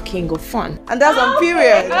I am the king of fun. And that's on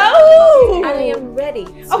period. Oh! And I am ready.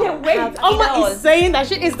 Okay, wait. Oma is saying that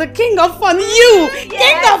she is the king of fun. You! Yes.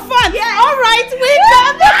 King of fun! Yes. All right,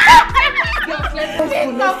 Let's go.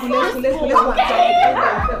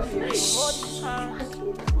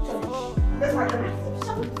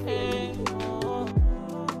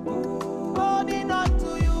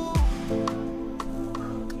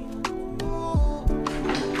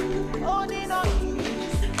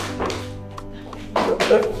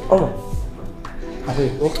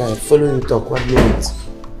 Okay, follow you talk 1 minute.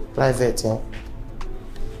 Private, yeah?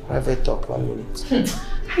 Private talk 1 minute.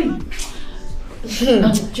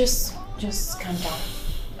 Just calm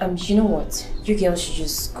down. You know what? You girls should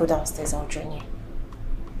just go downstairs. I'll join you.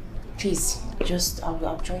 Please,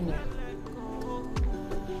 I'll join you.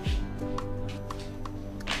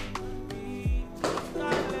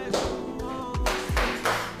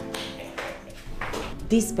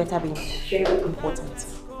 This better be very important.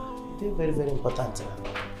 Very, very important.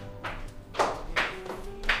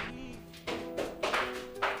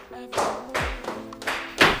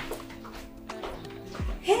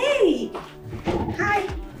 Hey! Hi!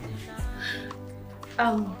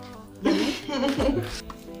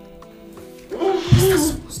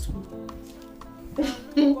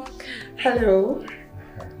 Hello.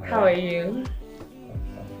 How are you?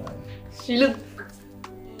 You look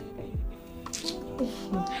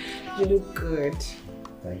good.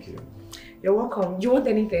 Thank you. You're welcome. You want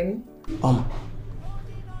anything?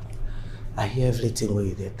 I hear everything where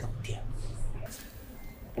you did up there.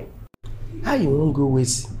 How you won't go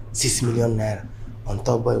waste 6 million naira on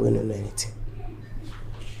top boy when you know anything?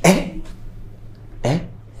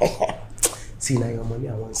 See now your money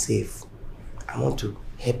I want save. I want to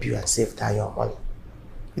help you and save that your money.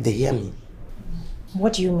 Did they hear me?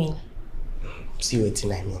 What do you mean? See what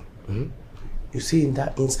I mean? You see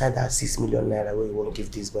inside that 6 million naira where you won't give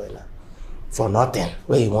this boy now for nothing,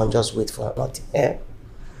 where you won't just wait for nothing.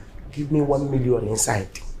 Give me 1 million inside.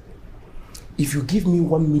 If you give me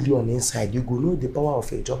 1 million inside, you go know the power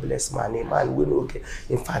of a jobless man, a man will okay.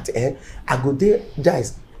 In fact, I go there,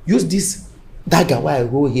 guys, use this dagger while I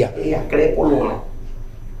go here.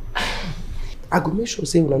 I go make sure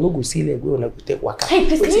say when I no go see leg, when I go take waka. Hey,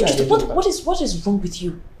 please, can you just, what is wrong with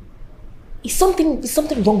you? Is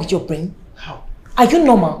something wrong with your brain? How? Are you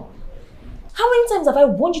normal? How many times have I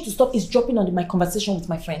warned you to stop eavesdropping on my conversation with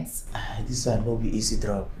my friends? This one no be easy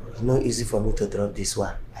drop. It's not easy for me to drop this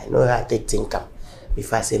one. I know how to think am.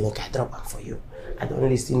 Before I say make I drop am for you. I don't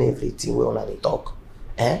listen everything when they talk.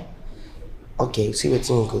 Okay, see what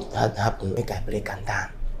thing could happen. Make I break and down.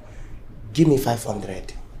 Give me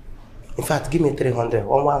 500. In fact, give me 300.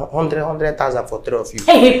 100,000 for 3 of you.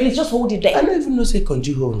 Hey, please just hold it there. I don't even know say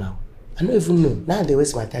conjure hole now. I don't even know. Now they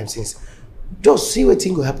waste my time since. Just see what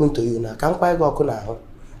thing will happen to you now. Can't quite go now.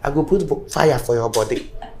 I go put fire for your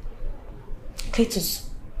body. Cletus,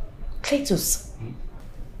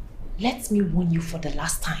 let me warn you for the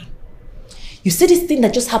last time. You see this thing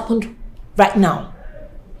that just happened right now?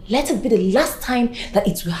 Let it be the last time that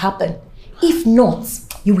it will happen. If not,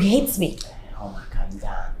 you will hate me. Oh my God,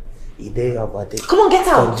 down. Ide your body. Come on, get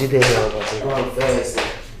out. Conjure your body. Go on first.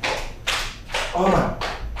 Oh man.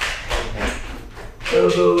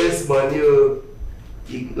 Don't go waste money.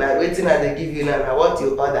 Like waiting and they give you now what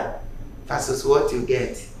you order versus what you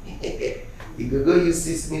get. You could go use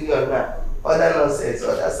 6 million now. Other nonsense,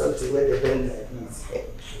 other something where they bend like this.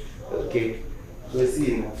 Okay. We'll see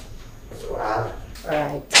you now. Wow.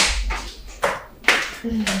 Alright.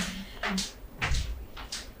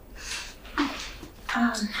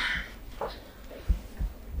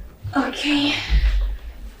 Okay.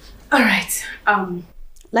 Alright.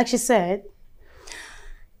 Like she said,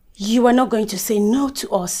 you are not going to say no to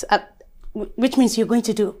us, which means you're going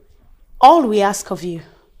to do all we ask of you,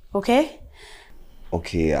 okay?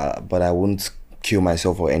 Okay, but I won't kill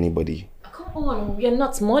myself or anybody. Come on, we are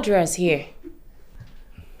not murderers here.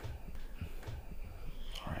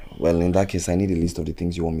 Alright, well, in that case, I need a list of the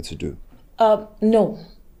things you want me to do. No.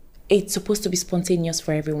 It's supposed to be spontaneous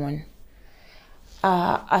for everyone.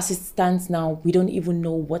 As it stands now, we don't even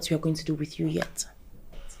know what we are going to do with you yet.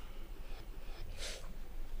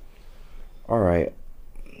 Alright,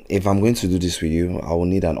 if I'm going to do this with you, I will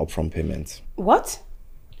need an upfront payment. What?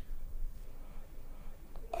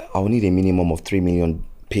 I will need a minimum of 3 million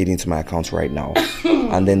paid into my account right now.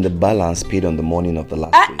 And then the balance paid on the morning of the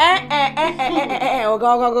last day. Oh,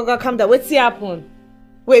 calm down. What's happen?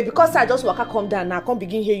 Wait, because I just waka calm down now, I can't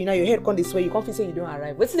begin here, you know, your head come this way, you can't feel say you don't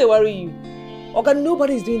arrive. What's they worry you? Okay,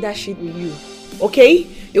 nobody's doing that shit with you. Okay?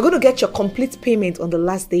 You're going to get your complete payment on the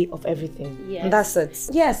last day of everything. Yes. And that's it.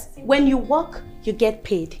 Yes, when you work, you get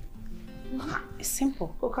paid. It's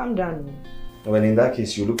simple. Go calm down. Well, in that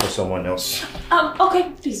case, you look for someone else.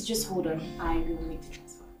 Okay, please just hold on. I will make the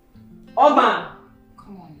transfer. Oma!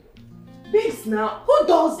 Come on. Babes now, who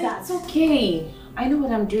does that? It's okay. I know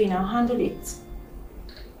what I'm doing. I'll handle it.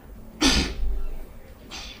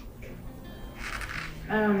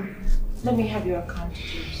 Let me have your account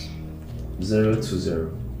details. 020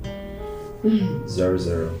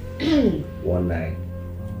 00 19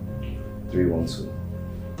 312.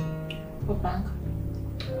 What bank?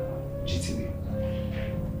 GTB.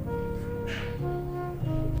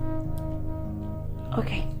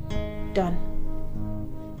 Okay, done.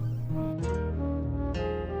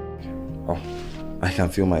 Oh, I can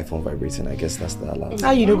feel my phone vibrating. I guess that's the alarm.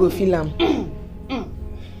 How you don't go feel them?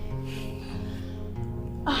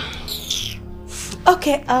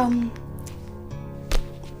 Okay,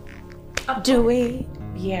 do we?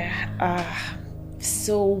 Yeah,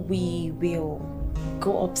 so we will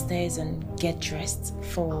go upstairs and get dressed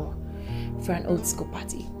for an old school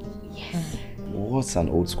party. Yes. What's an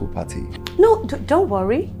old school party? No, don't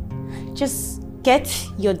worry. Just get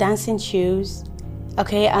your dancing shoes,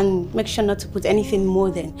 okay, and make sure not to put anything more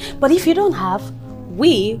than. But if you don't have,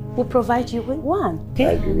 we will provide you with one.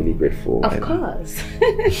 Okay? I'd be really grateful. Of course.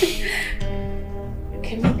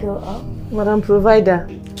 Can we go up? Madam Provider.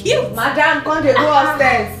 Cute! Madam, come to go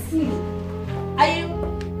upstairs. Are you?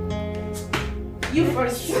 You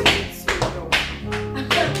first.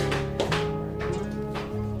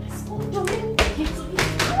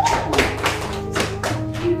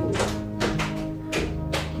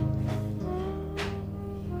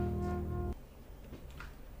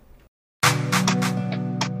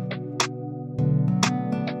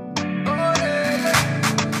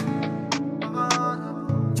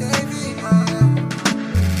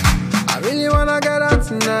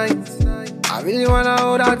 I really wanna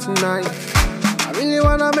hold her tonight. I really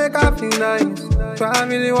wanna make her feel nice. So I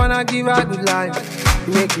really wanna give her good life.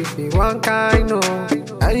 Make you feel one kind, no.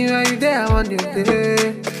 Anywhere you there, I want you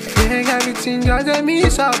there. Make everything just a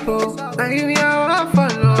miss up, oh. Now give me a one for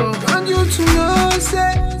no. Want you to know,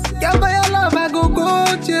 say, girl, Yeah, for your love, I go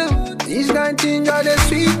jail. This kind thing, you're the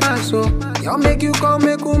sweet man, so y'all make you come,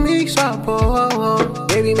 make you mix up, oh.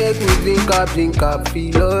 Baby, make me drink up,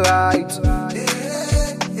 feel alright.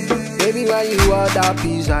 Baby, when you order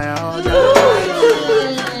pizza, I order.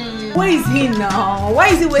 Where is he now? Why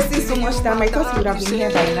is he wasting so much time? I thought he would have been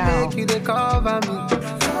here by now. Make you the cover me.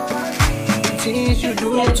 The things you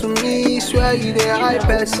do to me, swear you the high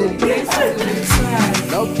person.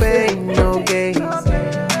 No pain, no gain.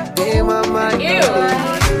 In my mind, no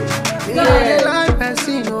pain. Me know the life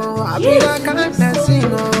person, oh. I be that kind of person,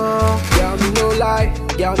 oh. Girl,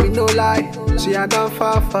 me no lie. See, I don't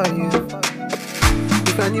fall for you.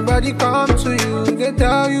 If anybody come to you, they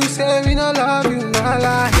tell you, say me no love you, no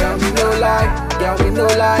lie. Girl, me no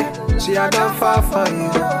lie. See, I don't fall for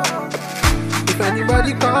you. If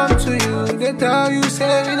anybody come to you, they tell you,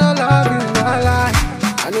 say me no love you, no lie.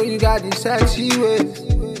 I know you got the sexy ways,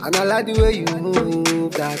 and I like the way you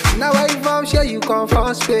move that. Now where you from, share you come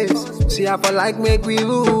from space. See, I feel like make we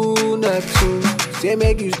rule Neptune. Say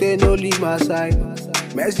make you stay, no leave my side.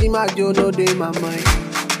 Messi, my Joe, no day my mind.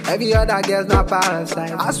 Every other girl's not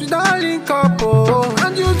parasite. As we don't link up, oh,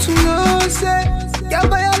 and you to know, say, yeah,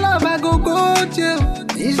 for your love, I go jail.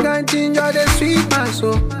 This kind thing, you're the sweet man,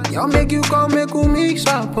 so y'all make you come, make you mix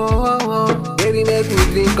up, oh. Baby, make me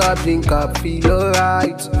drink up, feel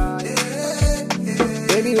alright.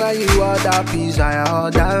 Baby, when you order pizza, I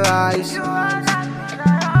order rice.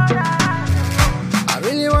 I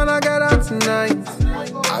really wanna get out tonight.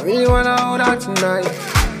 I really wanna hold out tonight.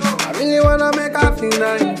 I really wanna make her feel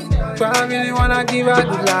nice. But I really wanna give her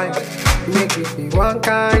the life. Make me feel one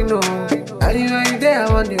kind, no. Anywhere you there, I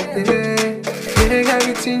want you there. Make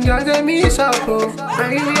everything just a miss up, oh.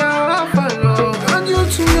 Baby, I want to follow. Want you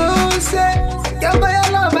to know, say, yeah, for your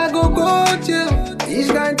love, I go jail. This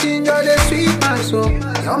kind thing, you're the sweet man, so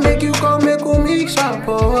y'all make you come, make you mix up,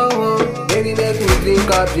 oh. Baby, make me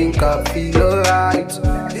drink up, feel alright.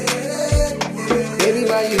 Baby,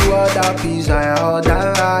 when you order pizza, I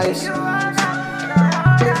order rice.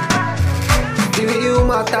 Give you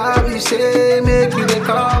my time, you say, make you the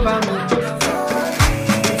cover me.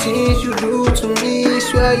 The things you do to me,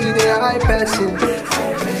 swear you the high person.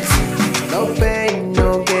 No pain,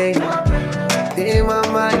 no gain. In my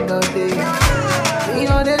mind, no day. You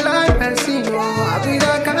know the life person, oh. I be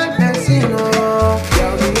that kind of person, oh.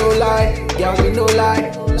 Girl, me no lie.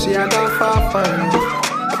 See, I don't fall for you.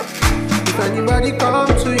 If anybody come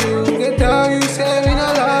to you, they tell you, say me no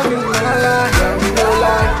love you, no lie.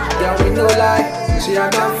 Girl, me no lie. See, I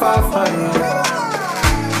don't fall for you.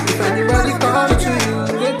 If anybody come to you,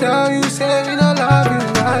 they tell you, say me no love you,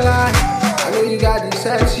 no lie. I know you got the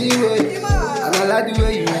sexy way, and I like the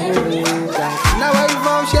way you move that. Now where you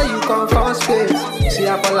from, share you come from space. See,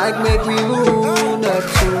 I feel like make me rule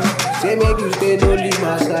Neptune. Say make you stay, no leave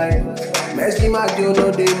my side. Messi, my Joe, no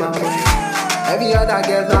day my mind. Every other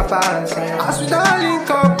girl's not parasite. As we don't link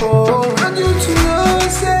up, oh, want you to know,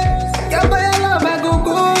 say, yeah, for your love, I go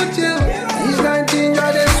jail. This kind thing,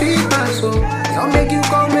 you're the sweet man, so y'all make you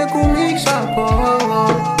come, make you mix up,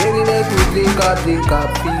 oh. Baby, make me drink up,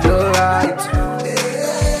 feel alright.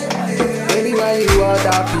 Baby, when you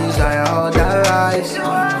order pizza, I order rice.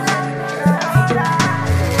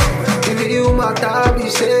 Give you my time, you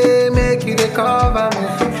say, make you the cover me.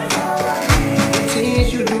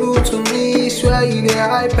 Things you do to me, swear you the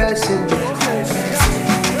high person.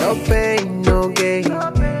 No pain, no gain.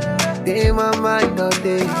 In my mind all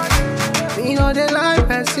day. Me know the life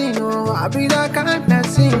person, oh. I be that kind of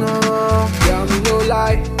person, oh. Girl, me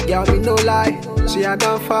no lie. See, I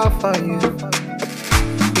don't fall for you.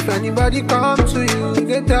 If anybody come to you,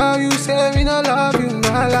 they tell you, say me no love you, no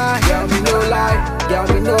lie. Girl,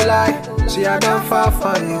 me no lie. See, I don't fall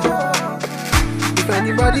for you. If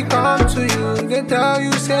anybody come to you, they tell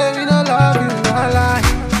you, say me no love you, no lie.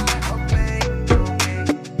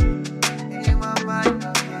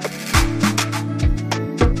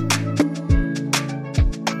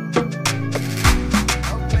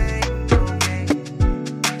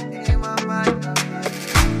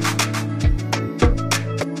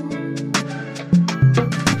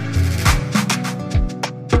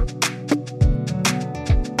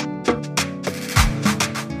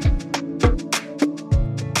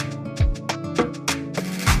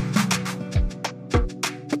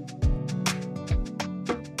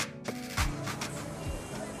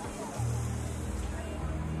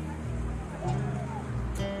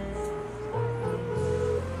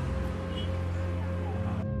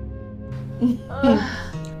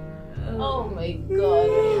 Oh my god,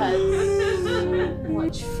 we had so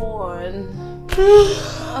much fun.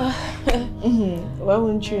 Why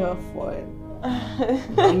wouldn't you have fun?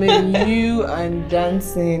 I mean, you and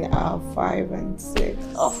dancing are 5 and 6.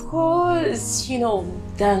 Of course, you know,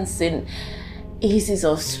 dancing eases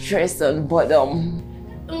of stress and boredom.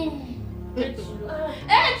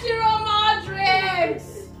 Extra more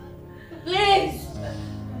drinks! Please!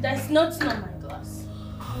 That's not my glass.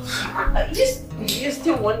 You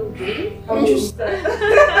still want to drink? I'm just... Where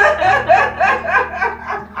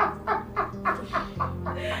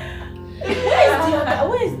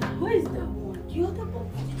is the one? The other one?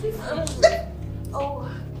 Did you finish? Oh,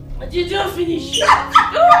 did you finish?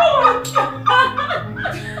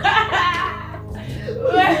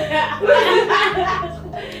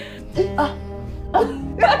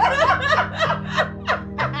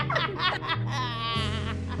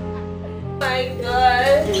 My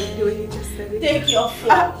God. You just said it. Take your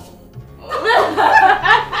food.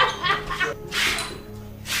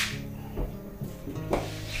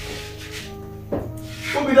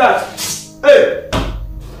 Who be that? Hey!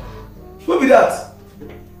 Who be that?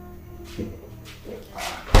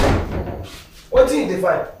 What thing they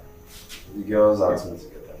find? The girls asked me to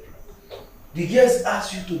get them drink. The girls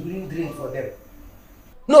asked you to bring drink for them.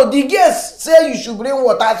 No, the girls say you should bring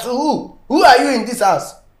water to who? Who are you in this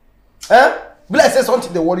house? Huh? Bless say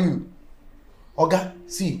something they worry you. Oga,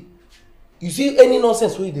 see. You see any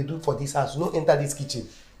nonsense wey they do for this house, no enter this kitchen.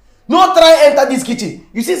 No try enter this kitchen.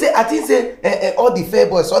 You see, say I think say all the fair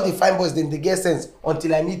boys, all the fine boys, then they get sense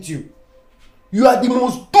until I meet you. You are the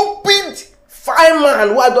most stupid fine man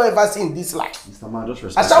who I don't ever see in this life. Mr. Man, just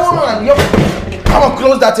respect. As a woman, you I'm gonna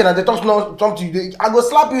close that thing and they talk to you. I go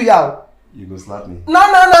slap you here. You go slap me. No.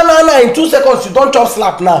 In 2 seconds, you don't chop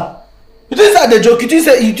slap now. You think say they joke? You think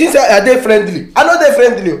say are they friendly? I know they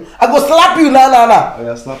friendly. I go slap you now. Oh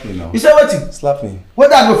yeah, slap me now. You say what? Slap me.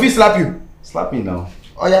 Whether I go feel slap you? Slap me now.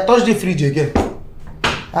 Oh yeah, touch the fridge again.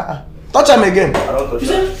 Touch him again. I don't touch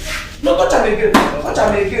him. No, touch him again. Touch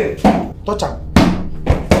him again. Touch him.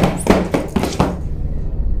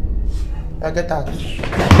 I get that.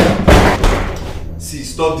 See,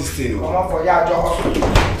 stop this thing. Come on for your job.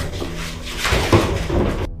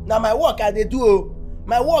 Now my work I dey do.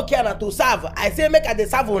 My work here na to serve. I say make I dey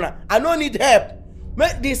serve una. I no need help.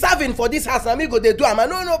 Make the serving for this house na me go dey do am. I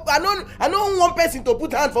no want one person to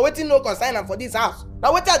put hand for wetin no concern am for this house.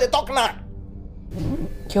 Now wetin I dey talk now?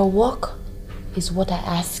 Your work is what I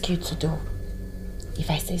ask you to do. If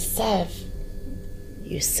I say serve,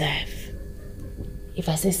 you serve. If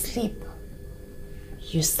I say sleep,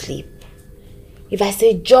 you sleep. If I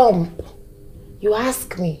say jump, you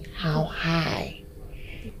ask me how high.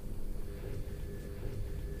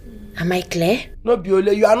 Am I clear? No,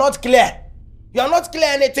 Biole, you are not clear. You are not clear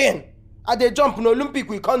anything. At the jump, no Olympic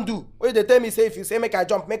we can't do. Where they tell me say if you say make I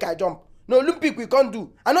jump, make I jump. No Olympic we can't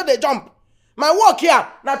do. I know they jump. My work here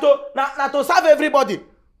na to serve everybody,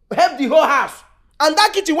 help the whole house. And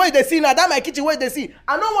that kitchen where they see now, that my kitchen where they see.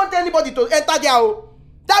 I don't want anybody to enter there. Oh.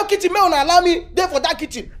 That kitchen may not allow me there for that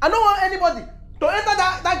kitchen. I don't want anybody to enter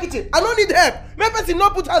that kitchen. I don't need help. Make person no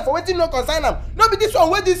put hand for waiting no concern them. No be this one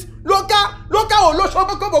where this local or low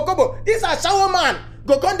kobo. This a shower man.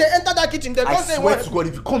 Go come they enter that kitchen. They don't say I swear to God,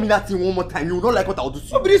 if you come in that thing one more time, you will not like what I will do to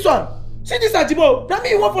you. No be this one. See this Ajibo. That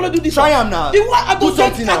mean you won't follow do this. Try him now. The one I go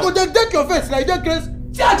take your face like that, Grace.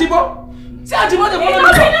 See Ajibo. See Ajibo. They follow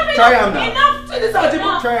me. Try him now. Enough. See this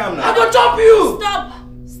Ajibo. Try him now. I go chop you.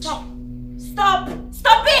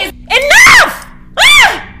 Stop it. Enough.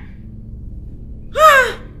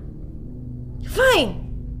 Fine.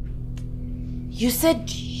 You said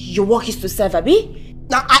your work is to serve, Abi?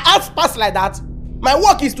 Now I ask pass like that. My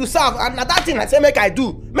work is to serve, and that thing I say make I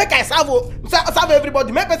do. Make I serve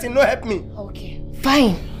everybody. Make person no help me. Okay.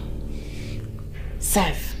 Fine.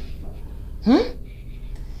 Serve.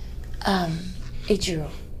 Ejiro,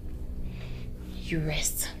 you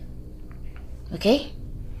rest. Okay?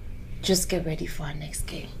 Just get ready for our next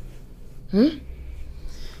game.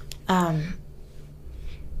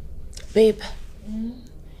 Babe,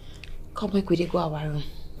 come back with you, go our room.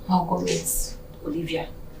 I'll go meet Olivia.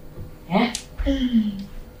 Eh?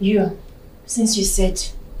 You, since you said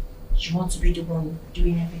you want to be the one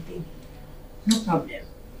doing everything, no problem.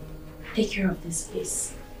 Take care of this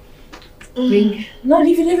place. Leave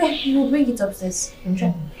it. You will bring it upstairs.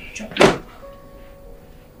 Drop.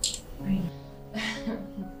 Bring.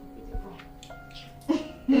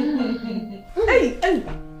 Hey.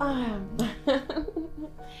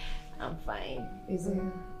 I'm fine. Is it?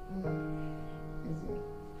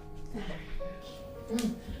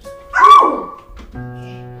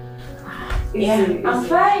 Yeah, I'm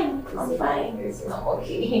fine. It's not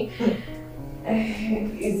okay.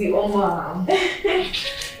 Is it Oma?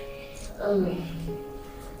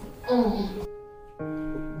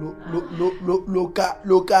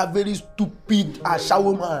 Local very stupid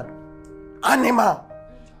ashawo man. Animal.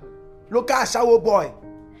 Local ashawo boy.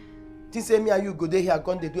 Think say me and you go there here,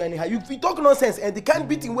 can't they do anyhow? You talk nonsense and the kind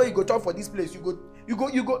beating where you go talk for this place, you go,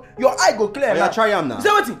 your eye go clear. Yeah, try am now. You say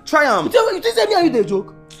what? Try am. You think say me and you they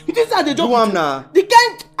joke? You think say they joke? Do am now. The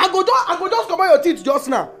kind I go just cover your teeth just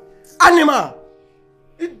now. Animal.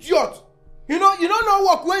 Idiot. You don't know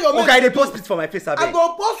work where your okay, they post it for my face, I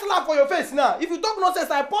go post slap for your face now. If you talk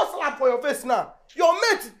nonsense, I post slap for your face now. Your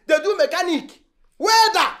mate, they do mechanic,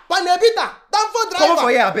 welder, panebita, danfo driver. Come for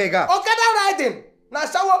here, Abega. Okada riding. Now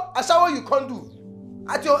a shower you can't do.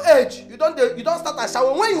 At your age, you don't start a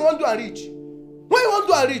shower when you want to reach. When you want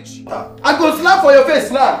to reach. I go slap for your face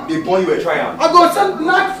now. The boy you were trying. I go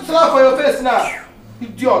slap for your face now.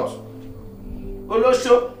 Idiot.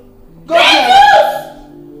 Olosho. Go there.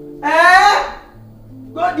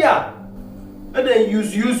 Go there. Let them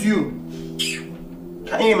use you.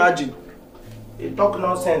 Can you imagine? They talk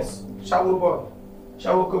nonsense. Shower boy.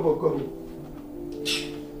 Shower kobo.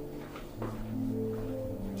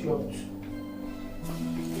 Idiot.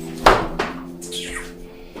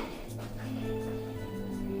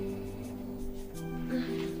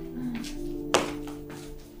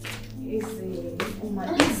 Easy. Oh my,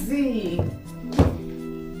 easy.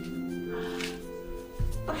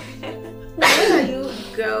 What are you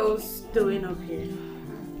girls doing up here?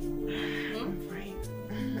 I'm fine.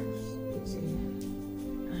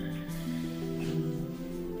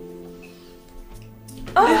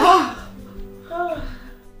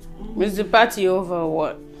 Is the party over or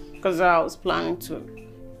what? Because I was planning to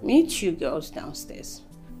meet you girls downstairs.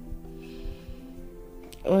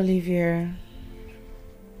 Olivia,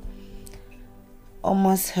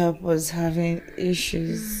 Almost Help was having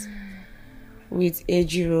issues with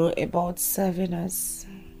Ejiro about serving us.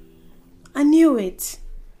 I knew it.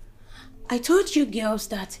 I told you girls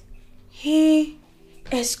that he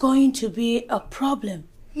is going to be a problem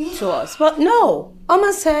to us. But no,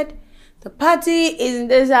 Oma said, the party is in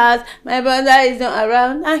this house, my brother is not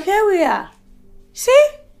around, and here we are. See?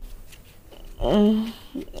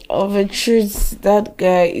 Of a truth, that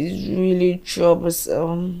guy is really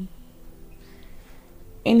troublesome.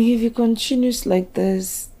 And if he continues like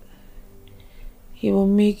this, he will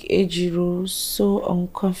make Ejiro so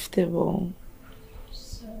uncomfortable.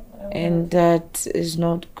 And that is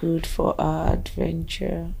not good for our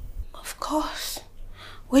adventure. Of course.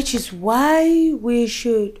 Which is why we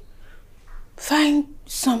should find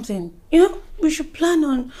something. We should plan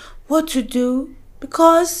on what to do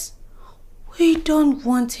because we don't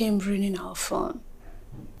want him ruining our fun.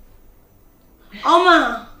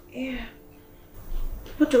 Oma! Yeah.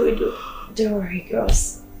 What do we do? Don't worry,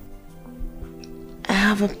 girls. I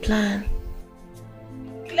have a plan.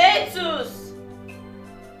 Cletus!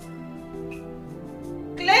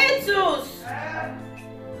 Cletus!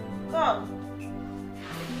 Come.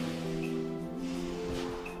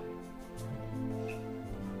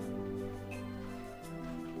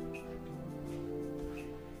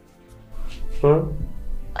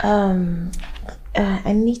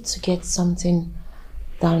 I need to get something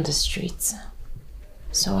down the street.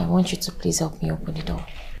 So I want you to please help me open the door.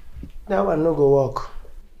 That one no go work.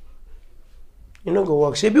 You no go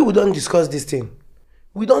work. Shebi we don't discuss this thing.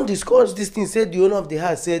 We don't discuss this thing. Said the owner of the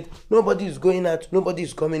house said nobody is going out, nobody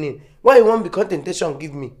is coming in. Why you want be contentation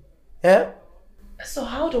give me? Eh? So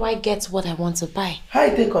how do I get what I want to buy? How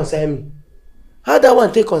you take consign me? How that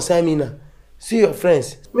one take consign me now? See your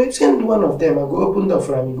friends. Maybe send one of them. I go open the door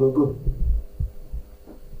for him. Go.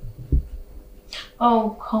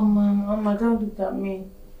 Oh, come on, Mama, don't look at me.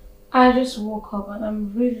 I just woke up and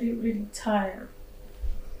I'm really, really tired.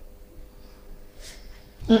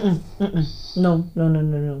 No.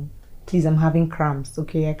 Please, I'm having cramps,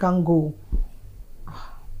 okay? I can't go.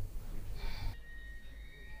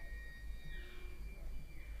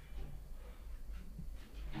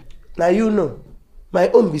 Now you know, my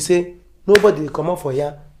own be say, nobody come out for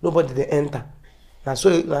here, nobody they enter. Now so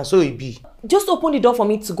it be. Just open the door for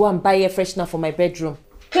me to go and buy air freshener for my bedroom.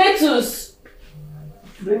 Cletus!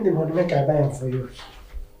 Bring the money, make I buy them for you.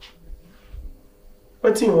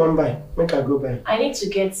 What do you want to buy? Make I go buy. I need to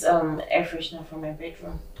get air freshener for my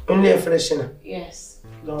bedroom. Only air freshener? Yes.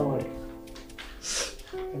 Don't worry.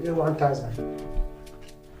 I give 1,000.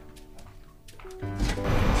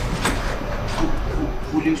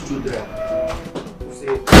 Fully stood there. Say,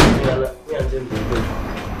 me and them will go.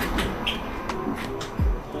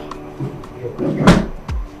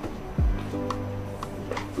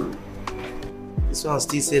 This one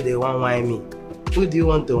still say they want wine me. Who do you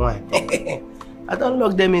want to wine? I don't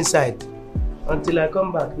lock them inside. Until I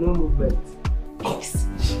come back, no movement.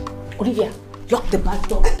 Olivia, lock the back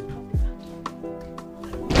door.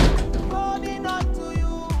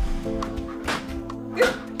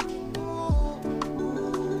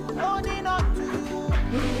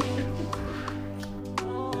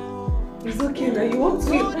 It's okay now, you want to?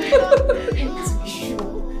 Let's be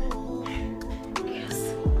sure.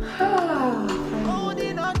 Yes.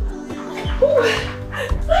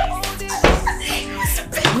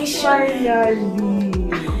 Finally.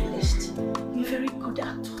 You're very good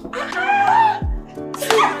actor.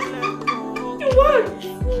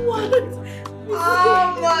 What?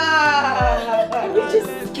 Mama! Let me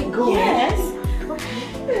just keep going. Yes. Okay.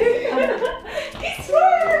 It's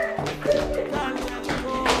fun.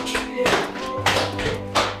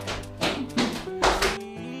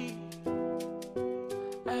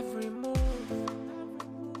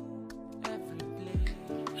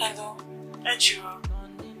 Hello, Ejiro.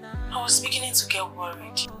 I was beginning to get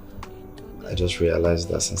worried. I just realized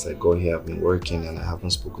that since I got here, I've been working and I haven't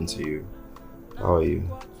spoken to you. How are you?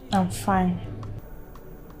 I'm fine.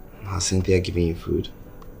 Has Cynthia given you food?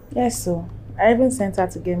 Yes, so I even sent her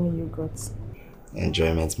to get me yogurt.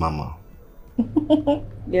 Enjoyment, Mama.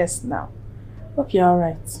 Yes, now. Hope you're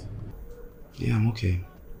alright. Yeah, I'm okay.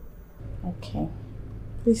 Okay.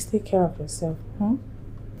 Please take care of yourself.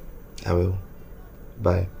 I will.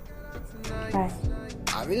 Bye. Bye.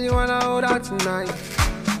 I really wanna hold her tonight.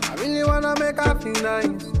 I really wanna make her feel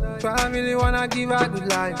nice. So I really wanna give her good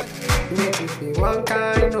life. Make me feel one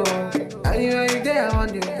kind of. Anywhere you there, I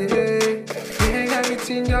want you there. Make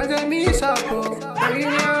everything just a miss up. I really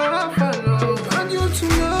wanna follow. Want you to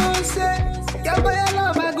know, say, yeah, by your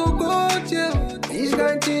love, I go to. This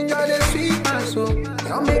kind of thing just a sweet my soul.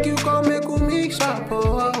 I'll make you come, make you mix up.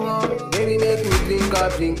 Baby, make me drink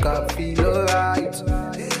up, feel alright.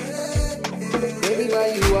 Baby, when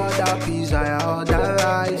you order pizza, I order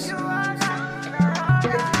rice.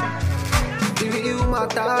 If you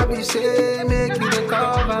matter, be say, make you the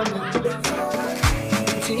cover me.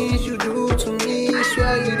 The things you do to me,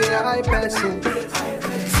 swear you the high person.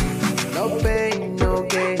 No pain, no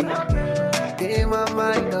gain. Take my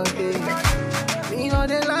mind, okay. Me know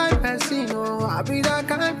the life person, oh. I be that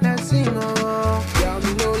kind of person, oh. Girl,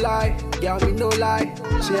 me no lie,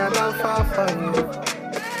 say I don't fall for you.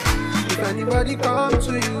 If anybody come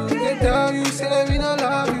to you, they tell you, say we don't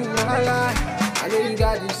love you, no lie. I know you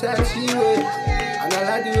got this sexy way, and I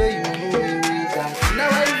like the way you move it. Now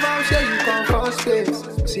when you found, say you come from space.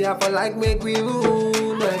 See I feel like make we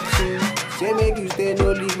room, say make you stay,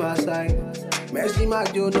 no leave my side. Mercy my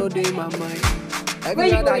Joe, no day my mind.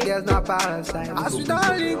 Every other girl's not parasite. As we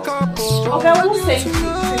don't link up, okay, what you say?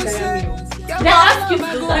 They ask you to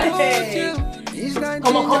do that.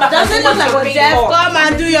 Come on, come back. Doesn't look like what Jeff. Come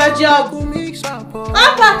and do your job. Come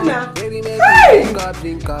back now. Hey! He's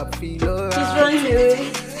running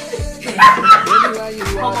away.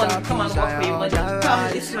 Come on, walk for your money. Come,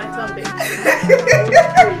 this is my turn, baby.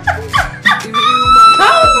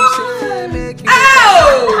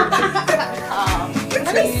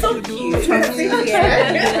 That is so cute.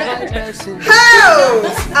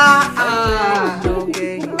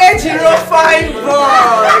 Ejiro fine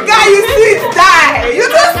boy. Guy, you sweet die. You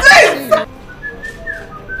too sweet.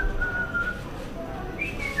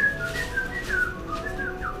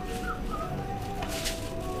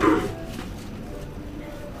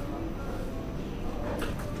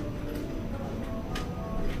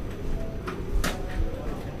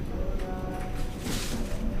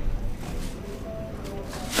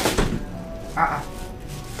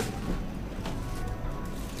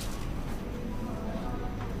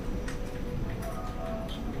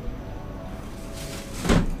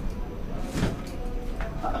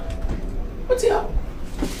 What's up?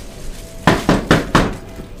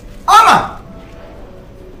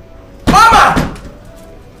 Mama!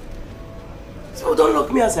 So don't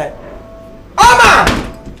lock me outside. Mama!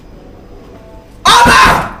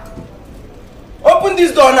 Open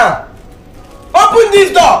this door now. Open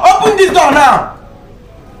this door now.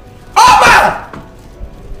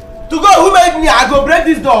 To God who made me, I go break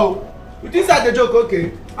this door. You think that's a joke,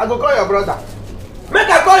 okay? I go call your brother. Make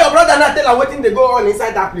I call your brother and tell her what they go on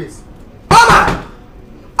inside that place.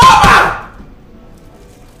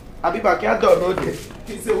 Abiba can't do no day.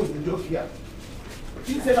 He say who's the joke here.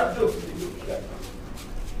 He say that joke is the joke here.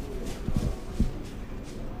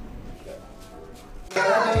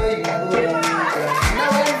 Now when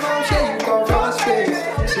you come, say you come from space.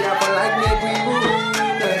 See I feel like make we move.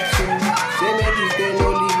 Say make you stay, no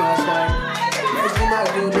leave my side. Let's do my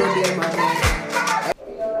do, no leave my mind.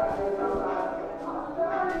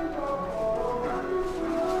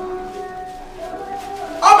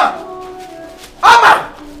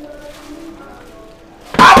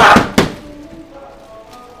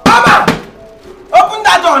 Open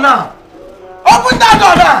that door now.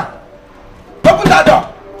 Open that door.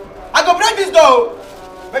 I go break this door.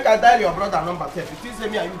 Make I dial your brother number 10. You think say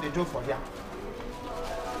me and you the joke for here.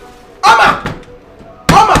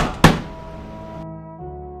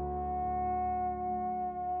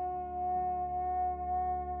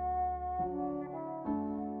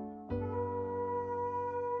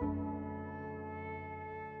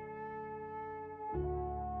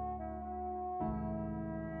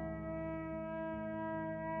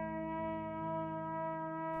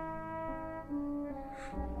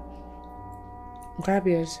 Grab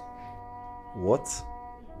yours. What?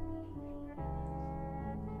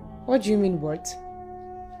 What do you mean, what?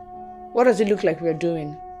 What does it look like we're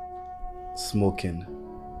doing? Smoking.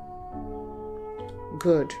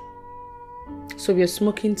 Good. So we're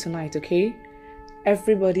smoking tonight, okay?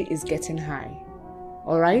 Everybody is getting high.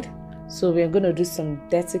 Alright? So we're gonna do some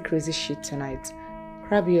dirty, crazy shit tonight.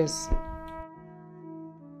 Grab yours.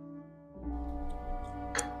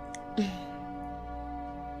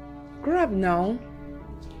 Grab now.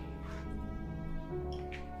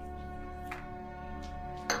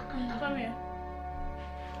 Come here.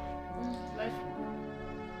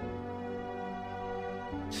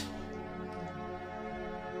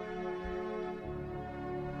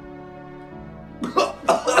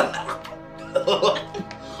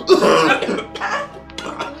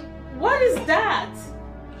 What is that?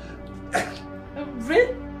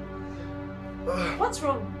 What's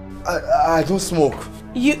wrong? I don't smoke.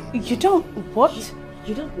 You don't what?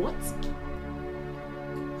 You don't what?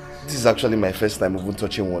 This is actually my first time even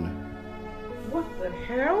touching one. What the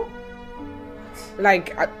hell?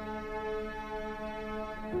 Like,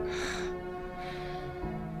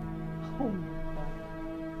 oh.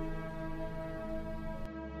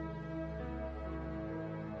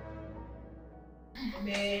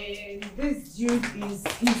 Man, this dude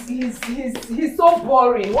he's so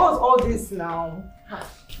boring. What's all this now?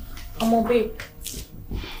 Babe.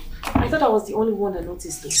 I thought I was the only one that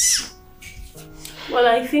noticed this. Well,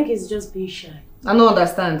 I think he's just being shy. I don't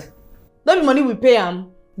understand. That be money we pay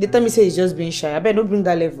him. They tell me say he's just being shy. I bet don't bring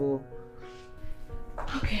that level.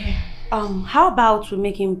 Okay. How about we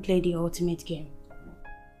make him play the ultimate game?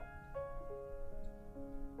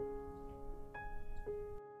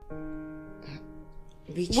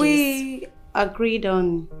 We agreed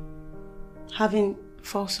on having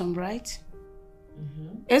foursome, right?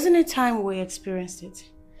 Isn't it time we experienced it?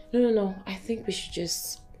 No. I think we should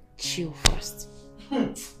just chill first.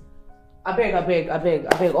 I beg.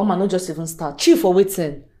 Oh man, not just even start. Chill for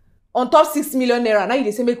waiting. On top 6 million naira, now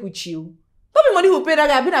you say make we chill. Not be money who pay that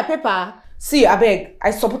guy, been a paper. See, I beg.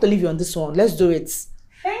 I support Olivia on this one. Let's do it.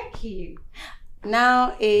 Thank you.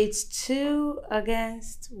 Now it's 2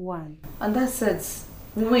 against 1. And that's it.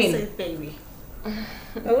 We win. That's it, baby.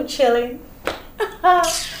 No chilling.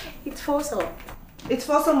 It's foursome. It's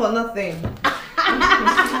foursome or nothing.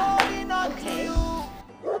 Okay.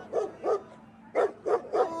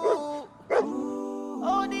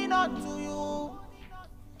 Holding on to you.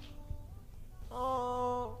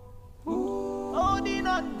 Oh, holding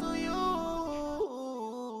on to you.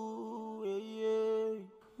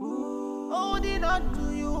 Holding on to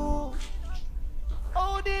you.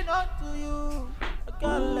 Holding on to you. I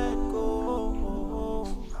can't let go.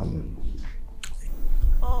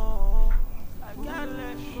 Oh, I can't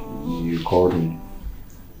let go. You called me.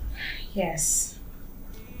 Yes.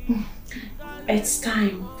 It's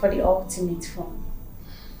time for the ultimate fun.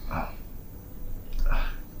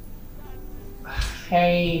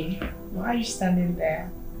 Hey, why are you standing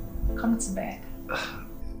there? Come to bed.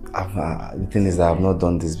 The thing is that I've not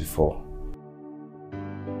done this before.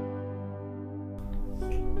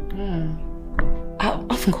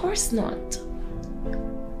 Of course not.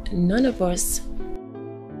 None of us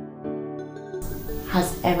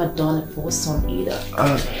has ever done a foursome either.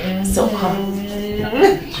 So come.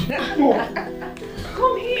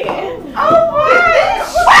 Come here.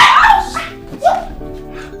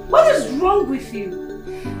 What is wrong with you?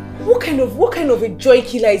 What kind of a joy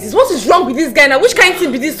killer is this? What is wrong with this guy now? Which kind of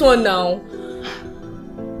thing be this one now?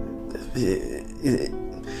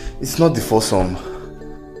 It's not the foursome.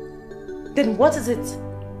 Then what is it?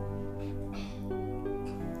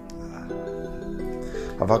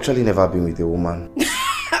 I've actually never been with a woman.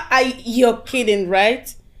 You're kidding,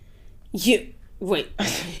 right? Wait.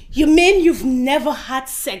 You mean you've never had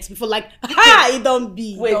sex before? Like, it don't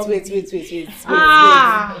be. Wait. Wait, say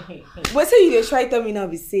you dey try tell me now,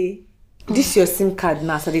 we say this your SIM card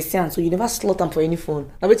now, so they say, so you never slot them for any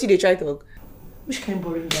phone. Now wait till they try talk. Which kind of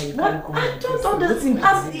boring guy you can't come? I don't understand.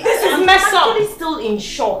 This is messed up. I'm actually still in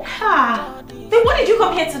shock. Then what did you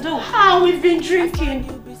come here to do? We've been drinking.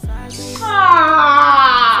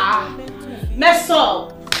 Mess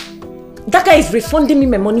up. That guy is refunding me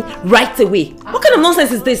my money right away. What kind of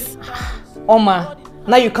nonsense is this? Oma,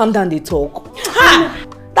 now you calm down, they talk.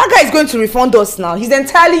 That guy is going to refund us now. He's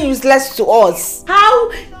entirely useless to us.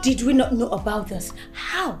 How did we not know about this?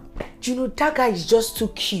 How? You know, that guy is just too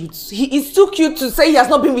cute. He is too cute to say he has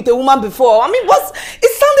not been with a woman before. I mean,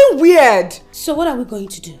 it's sounding weird. So what are we going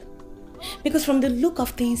to do? Because from the look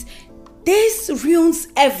of things, this ruins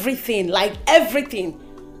everything, like everything.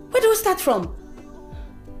 Where do we start from?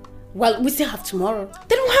 Well, we still have tomorrow.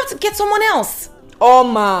 Then we'll have to get someone else.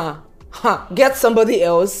 Oma, get somebody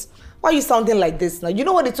else? Why are you sounding like this now? You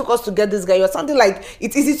know what it took us to get this guy? You're sounding like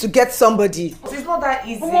it's easy to get somebody. It's not that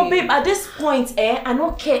easy. Oh, babe, at this point, I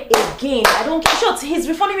don't care again. I don't care. Sure, he's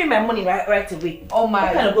refunding me my money right away. Oh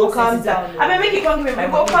my God, go calm down. I mean, make you come give me my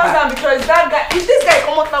money. Go calm down because that guy, if this guy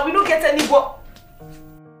come out now, we don't get any go.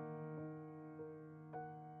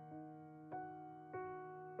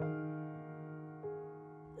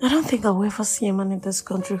 I don't think I'll ever see a man in this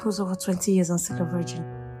country who's over 20 years and still a virgin.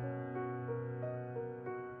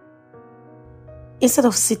 Instead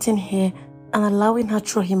of sitting here and allowing her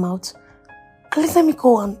throw him out, at least let me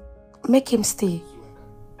go and make him stay.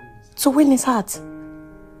 To win his heart.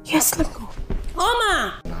 Yes, let me go.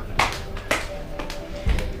 Oma!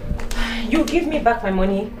 You give me back my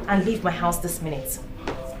money and leave my house this minute.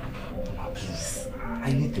 Mama, please.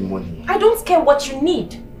 I need the money. I don't care what you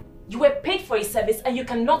need. You were paid for a service and you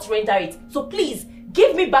cannot render it. So please,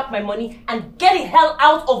 give me back my money and get the hell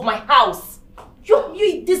out of my house. You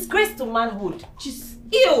a disgrace to manhood. Just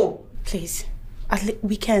ew. Please, at least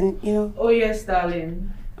we can, you know. Oh yes,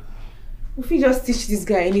 darling. If we just teach this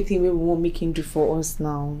guy anything we won't make him do for us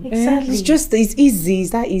now. Exactly. It's easy. It's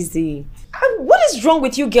that easy. What is wrong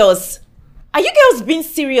with you girls? Are you girls being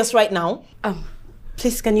serious right now?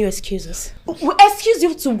 Please, can you excuse us? Excuse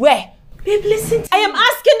you to where? Babe, listen. I am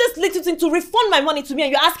asking this little thing to refund my money to me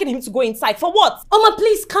and you're asking him to go inside. For what? Oma,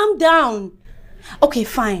 please calm down. Okay,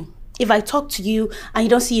 fine. If I talk to you and you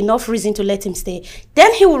don't see enough reason to let him stay,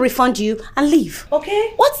 then he will refund you and leave.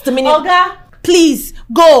 Okay? What's the meaning? Olga, please,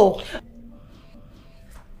 go.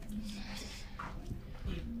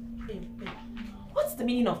 What's the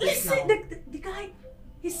meaning of this now? Listen, the guy,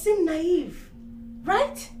 he seemed naive,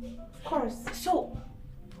 right? Of course. So,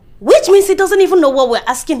 which means he doesn't even know what we're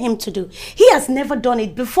asking him to do. He has never done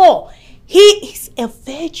it before. He is a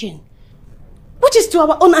virgin, which is to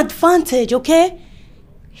our own advantage, okay?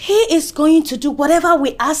 He is going to do whatever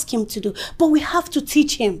we ask him to do, but we have to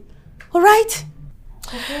teach him, all right?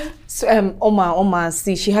 Okay. So, Oma,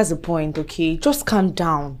 see, she has a point, okay? Just calm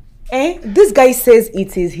down. This guy says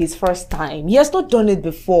it is his first time. He has not done it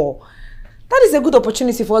before. That is a good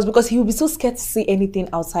opportunity for us because he will be so scared to see anything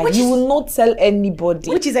outside. He will not tell anybody.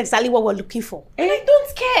 Which is exactly what we're looking for. And I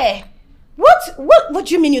don't care. What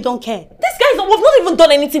do you mean you don't care? This guy's we've not even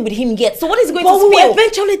done anything with him yet. So what is he going to spill? But we will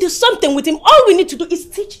eventually do something with him. All we need to do is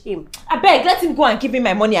teach him. I beg, let him go and give me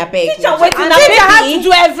my money, I beg. Teacher, wait, now baby has to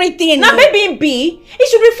do everything. Now baby B, he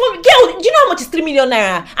should reform. Girl, do you know how much is 3 million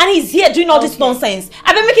naira? And he's here doing all this nonsense.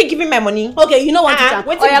 I beg, make him give me my money. Okay, you know what, teacher?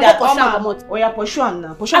 Wait, pursue him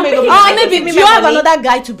now. Maybe do you have another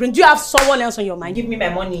guy to bring? Do you have someone else on your mind? Give me my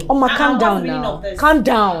money. Oma, calm down now. Calm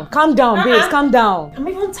down, babes, calm down. I'm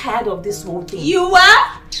even tired of this whole thing. You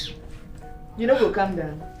are? You know go calm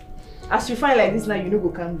down. As you find like this now, you know go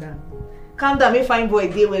calm down. Calm down, make fine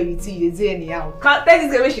boy day where we see you do anyhow. Tell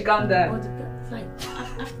this girl where she calm down.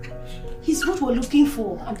 He's what we're looking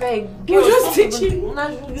for. I beg. We're just teaching.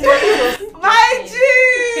 My G!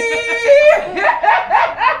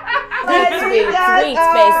 Wait.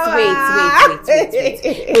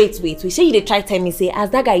 Say you dey try tell me say as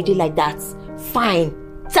that guy did like that, fine.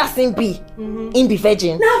 Just him be, him be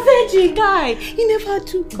virgin. Nah, virgin guy. He never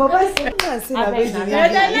do. Baba say na virgin.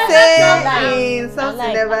 Say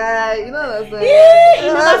something never. You know what I'm saying? Yeah,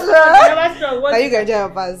 you never strong. Now you can try your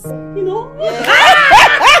pass. You know.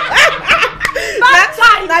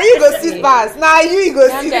 Now you go sit pass. Now you go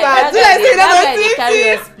sit pass. Do I say that they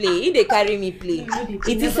carry us play? He they carry me play.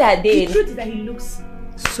 It is a day. The truth is that he looks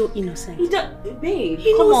so innocent. He don't, babe.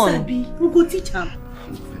 He come knows on. Sabi. We'll go teach him.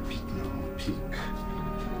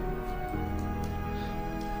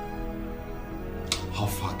 How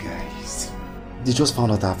far, guys? They just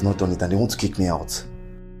found out I have not done it and they want to kick me out.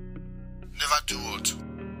 Never do what?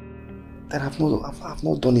 That I've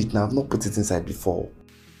not done it now. I've not put it inside before.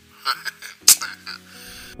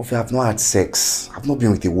 Ofe, I've not had sex. I've not been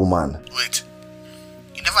with a woman. Wait,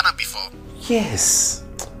 you never done before? Yes.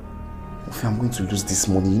 Ofe, I'm going to lose this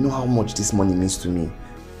money. You know how much this money means to me.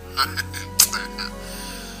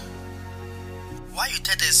 Why you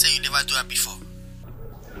tell them say you never do it before?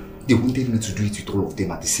 They wanted me to do it with all of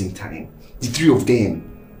them at the same time. The 3 of them.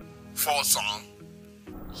 For some?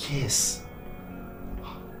 Yes.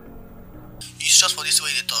 It's just for this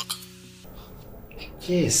way they talk?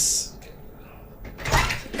 Yes.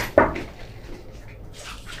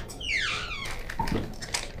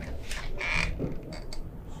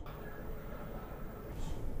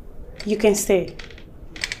 You can stay.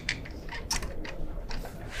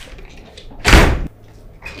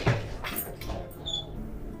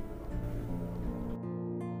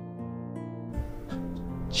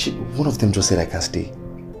 One of them just said I can stay.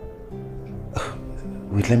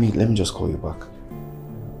 Wait, let me just call you back.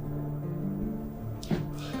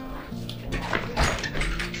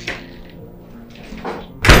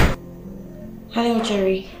 Hello,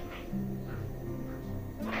 Jerry.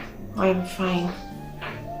 I'm fine.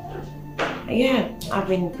 Yeah, I've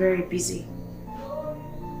been very busy.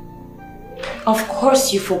 Of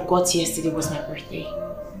course you forgot yesterday was my birthday.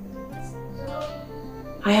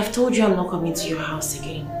 I have told you I'm not coming to your house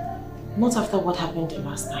again. Not after what happened the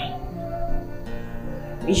last time.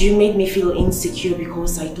 You made me feel insecure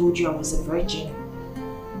because I told you I was a virgin.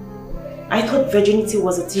 I thought virginity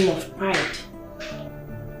was a thing of pride.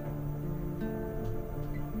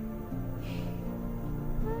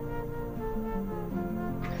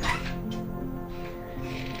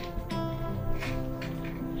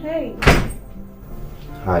 Hey.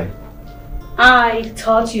 Hi. I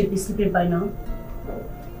thought you'd be sleeping by now.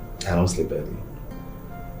 I don't sleep early.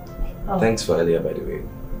 Oh. Thanks for earlier, by the way.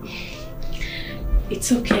 It's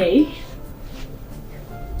okay.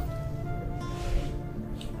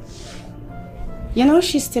 You know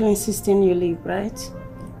she's still insisting you leave, right?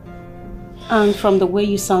 And from the way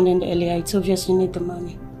you sounded earlier, it's obvious you need the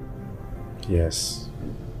money. Yes,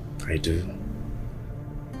 I do.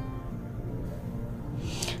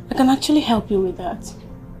 I can actually help you with that.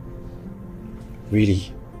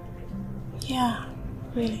 Really? Yeah,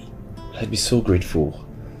 really. I'd be so grateful.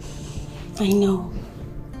 I know.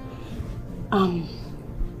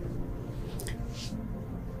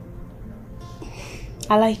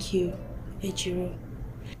 I like you, Ejiro.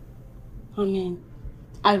 I mean,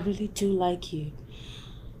 I really do like you.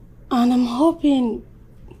 And I'm hoping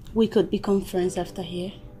we could become friends after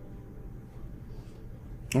here.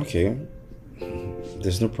 Okay.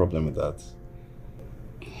 There's no problem with that.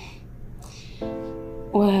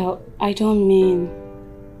 Well, I don't mean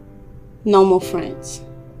normal friends.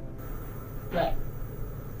 Right.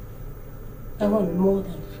 I want more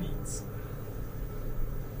than friends.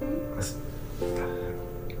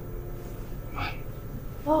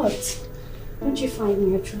 What? Don't you find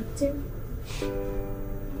me attractive?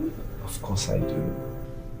 Of course I do.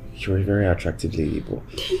 You're a very attractive lady, but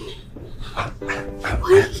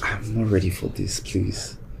I'm not ready for this,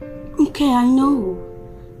 please. Okay, I know.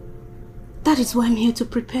 That is why I'm here to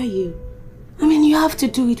prepare you. I mean, you have to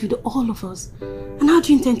do it with all of us. And how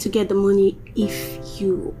do you intend to get the money if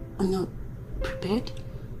you are not prepared?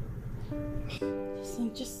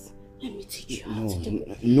 Listen, just let me teach you how to do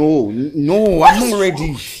it. No, I'm not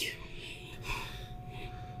ready.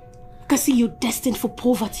 I can see you're destined for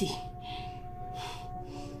poverty.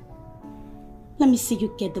 Let me see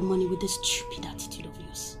you get the money with this stupid attitude of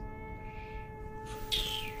yours.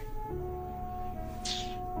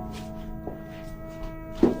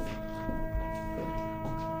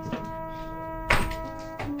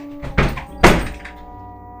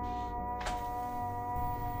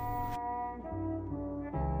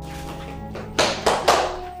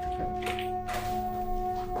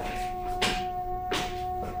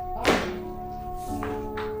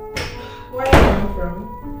 Where are you coming from?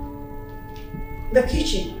 The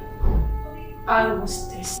kitchen. I was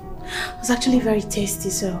tasty. It was actually very tasty,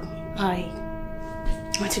 so I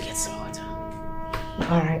went to get some water.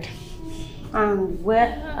 Alright. And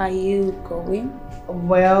where are you going?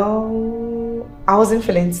 Well, I wasn't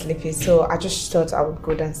feeling sleepy, so I just thought I would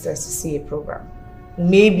go downstairs to see a program.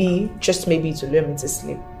 Maybe, just maybe, to lure me to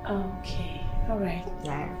sleep. Okay, alright.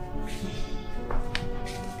 Yeah.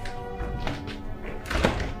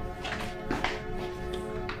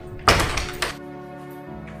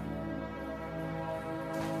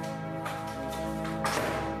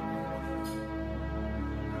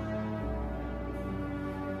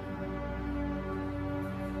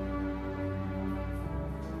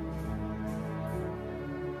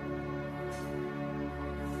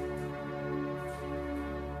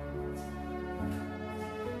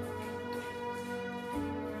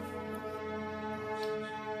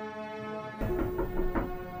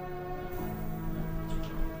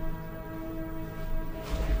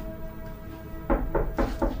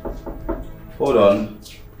 Hold on.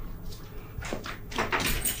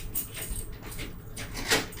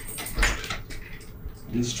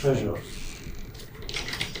 This treasure.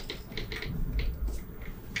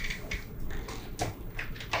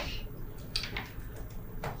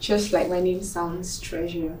 Just like my name sounds,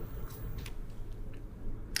 treasure.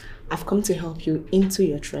 I've come to help you into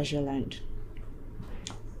your treasure land.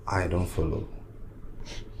 I don't follow.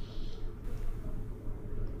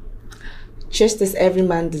 Just as every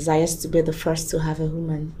man desires to be the first to have a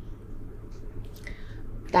woman,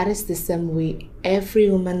 that is the same way every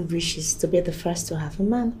woman wishes to be the first to have a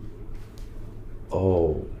man.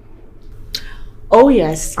 Oh. Oh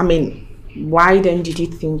yes, I mean, Why then did you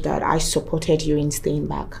think that I supported you in staying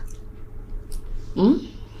back?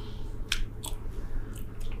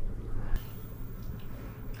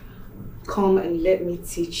 Come and let me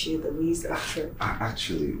teach you the ways of truth.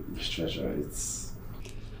 Actually, Miss Treasure,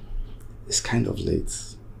 it's kind of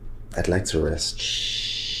late. I'd like to rest.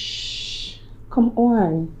 Shh. Come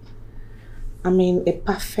on. I mean, a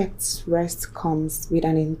perfect rest comes with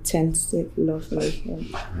an intensive love like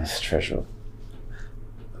him. Miss Treasure,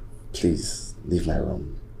 please leave my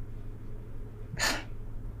room.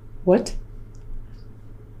 What?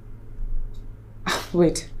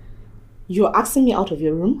 Wait, you're asking me out of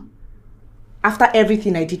your room? After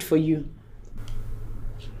everything I did for you?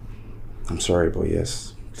 I'm sorry, but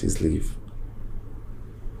yes, please leave.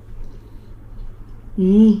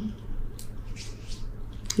 You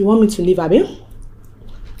want me to leave, Abi?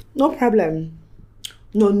 No problem.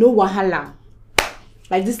 No wahala.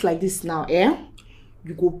 Like this now, eh?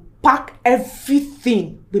 You go pack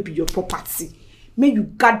everything will be your property. May you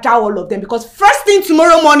gather all of them because first thing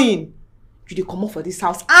tomorrow morning, you come up for this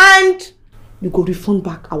house and you go refund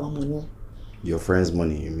back our money. Your friend's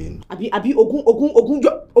money, you mean? Abi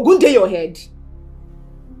Ogun dey your head.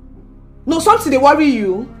 No, something they worry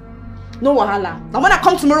you. No wahala. Now when I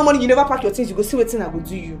come tomorrow morning, you never pack your things, you go see what thing I go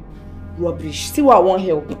do you. Rubbish. See what I want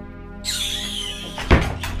help.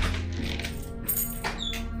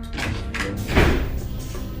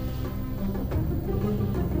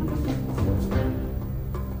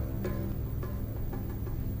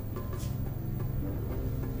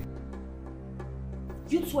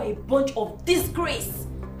 You two are a bunch of disgrace.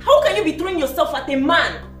 How can you be throwing yourself at a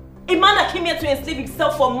man? A man that came here to enslave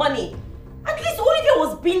himself for money. At least Olivia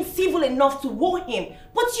was being civil enough to woo him.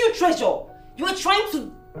 But you, Treasure, you were trying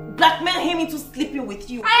to blackmail him into sleeping with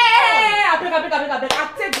you. Hey, I beg. I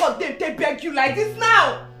tell God they beg you like this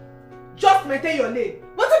now. Just maintain your lane.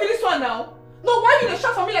 Want to be this one now? No, why you dey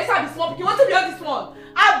shout for me like say I be small? You want to be on this one?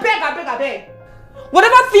 I beg.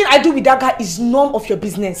 Whatever thing I do with that guy is none of your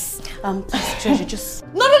business. Please, Treasure, just...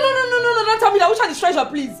 No, don't tell me that. Which one is Treasure,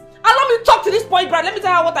 please? Allow me to talk to this boy, Brad. Let me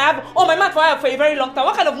tell her what I have on my mind for her for a very long time.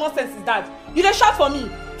 What kind of nonsense is that? You dey shout for me?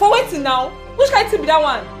 For waiting now? Which kind of thing be that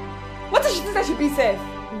one? What did she think that she be safe?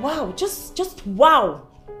 Wow, just wow.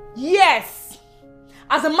 Yes.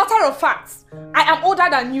 As a matter of fact, I am older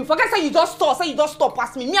than you. Forget say you just stop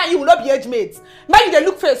past me. Me and you will not be age mates. Now you dey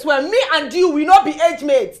look face well. Me and you will not be age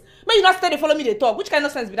mates. May you not stay to follow me, they talk. Which kind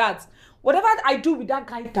of sense be that? Whatever I do with that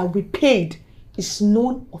guy that we paid is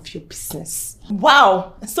none of your business.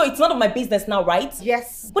 Wow. So it's none of my business now, right?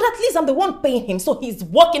 Yes. But at least I'm the one paying him, so he's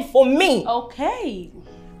working for me. Okay.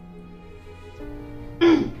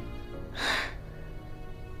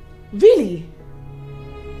 Really?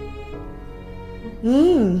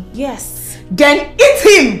 Yes. Then eat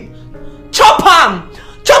him! Chop him!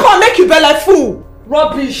 Make you belle like fool!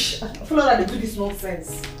 Rubbish! I feel like they do this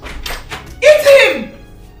nonsense. Eat him!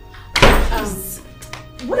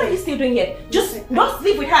 What are you still doing here? Just don't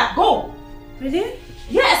sleep with her. Go. Really?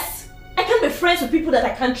 Yes. I can't be friends with people that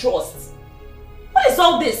I can't trust. What is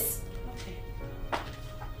all this?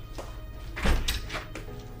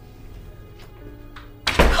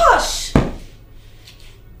 Hush.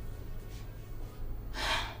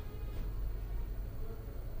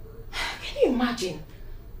 Can you imagine?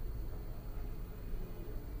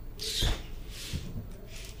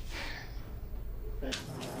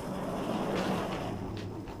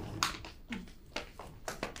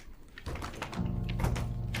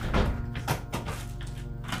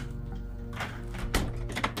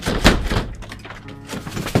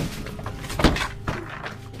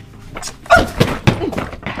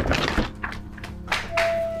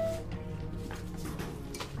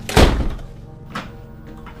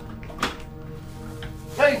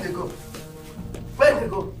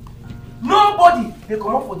 They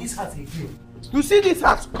come up for this house again. You see this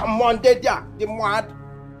house? Come on, they there. They mad.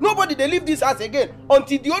 Nobody they leave this house again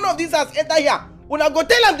until the owner of this house enter here. When I go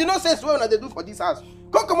tell them the nonsense what they do for this house.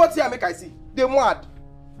 Come out here, make I see. They mad.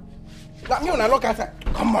 Like me when I look outside.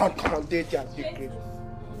 Come on, they there. They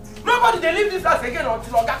nobody they leave this house again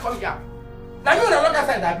until Oga come here. Now me when I look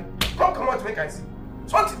outside, Abby. Come out, make I see.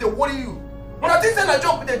 Something they worry you. When I think say a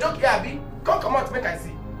joke with a joke here, Abby. Come out, make I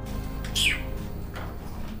see.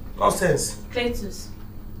 Nonsense. Cletus,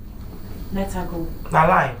 let her go. Na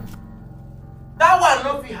lie. That one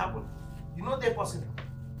no fit happen. You know they possible.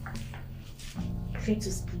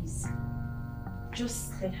 Cletus, please.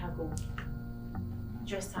 Just let her go.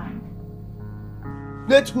 Just her.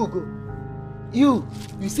 Let who go? You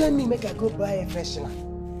send me make I go buy a freshener.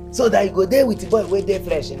 So that you go there with the boy where they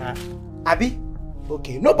freshener. Abi?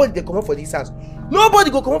 Okay, nobody they come up for this house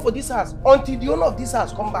Nobody go come out for this house until the owner of this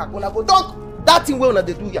house come back. When I go talk that thing where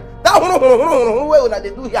they do here. That way when they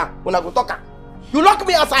do here, when I go talk. You lock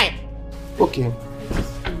me outside. Okay.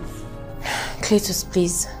 Cletus,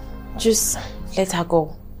 please. Just let her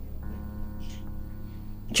go.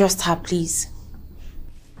 Just her, please.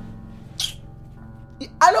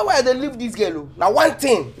 I know why they leave this girl. Now one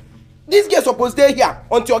thing. This girl supposed to stay here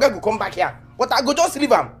until your girl go come back here. But I go just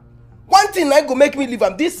leave him. One thing I go make me leave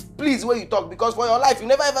him. This please where you talk, because for your life you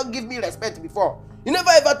never ever give me respect before. You never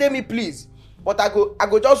ever tell me please. But I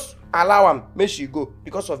go just allow him. Make she go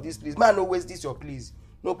because of this please. Man, no waste this your please.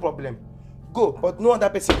 No problem. Go, but no other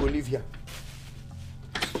person go live here.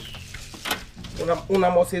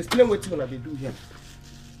 Una must explain what you wanna do here.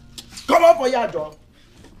 Come on for here, John.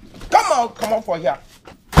 Come on for here.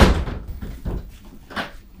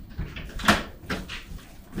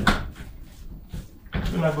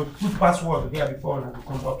 I go put password here before I go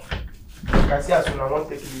come up. You can see as soon as I want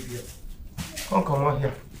to take you here. Come on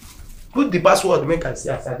here. Put the password, make I see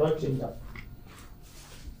as I don't change that.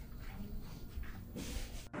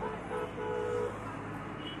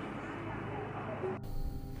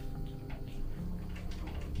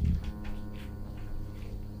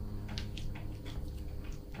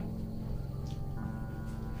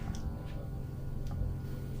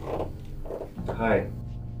 Hi.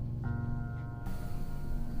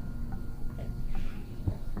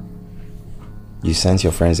 You sent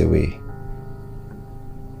your friends away.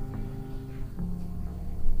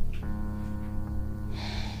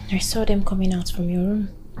 I saw them coming out from your room.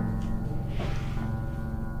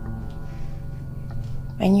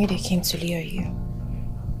 I knew they came to lure you.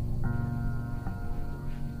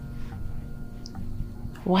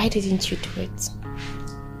 Why didn't you do it?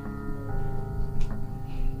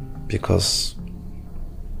 Because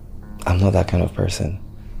I'm not that kind of person.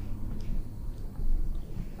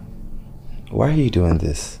 Why are you doing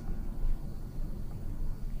this?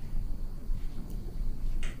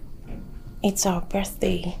 It's our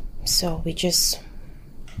birthday, so we just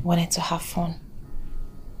wanted to have fun.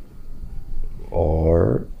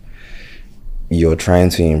 Or you're trying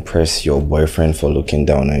to impress your boyfriend for looking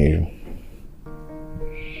down on you?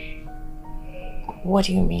 What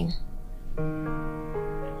do you mean?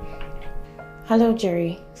 Hello,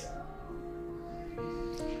 Jerry.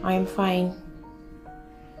 I am fine.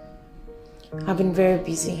 I've been very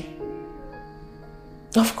busy.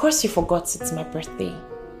 Of course you forgot it's my birthday.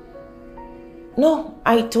 No,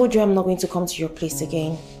 I told you I'm not going to come to your place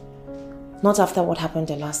again. Not after what happened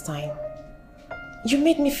the last time. You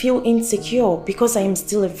made me feel insecure because I am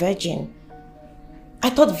still a virgin. I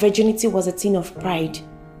thought virginity was a thing of pride.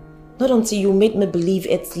 Not until you made me believe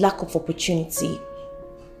it's lack of opportunity.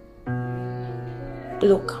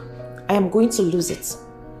 Look, I am going to lose it,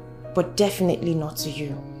 but definitely not to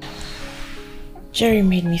you. Jerry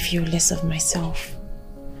made me feel less of myself.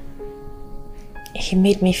 He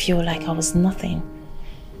made me feel like I was nothing.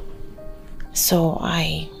 So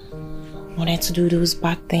I wanted to do those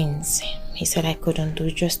bad things he said I couldn't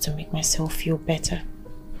do just to make myself feel better.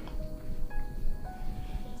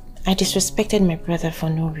 I disrespected my brother for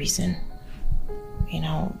no reason. You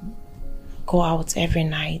know, go out every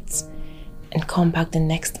night and come back the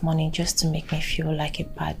next morning just to make me feel like a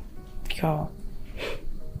bad girl.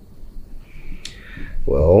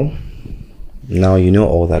 Well, now you know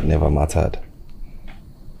all that never mattered.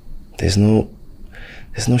 There's no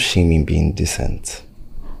shame in being decent.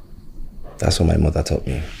 That's what my mother taught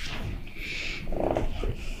me.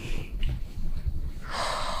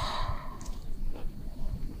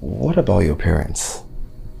 What about your parents?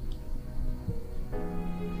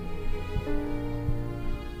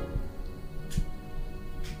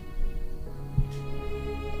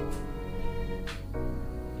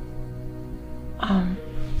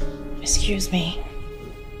 Excuse me.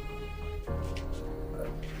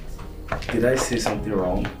 Did I say something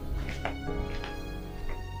wrong?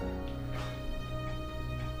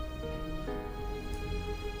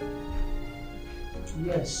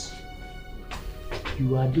 Yes.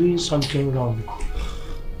 You are doing something wrong.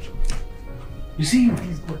 You see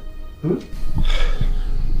this boy?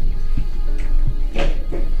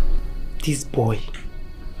 This boy.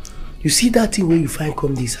 You see that thing when you find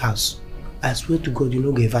come this house? I swear to God, you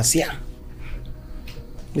no go ever see him.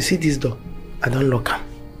 You see this door? I don't lock him.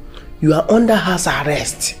 You are under house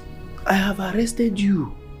arrest. I have arrested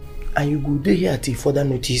you. And you go there here till further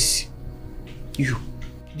notice. You,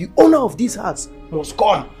 the owner of this house, must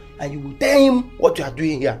come and you will tell him what you are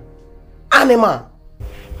doing here. Animal.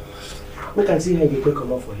 Make I see how you go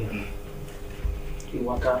come out for him. You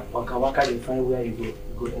waka, you find where you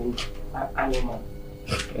go and animal.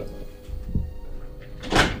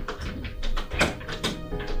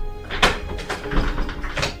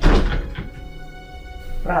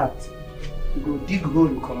 rat, you go dig hole,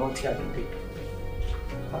 you come out here and dig.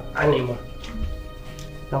 Animal.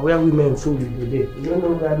 Now where women fool you today? You don't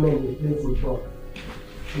know where men they play football.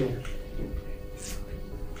 Yeah.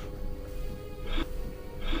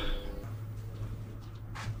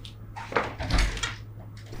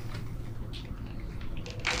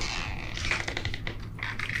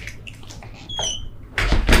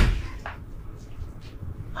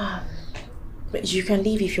 But you can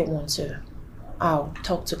leave if you want to. I'll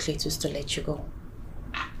talk to Cletus to let you go.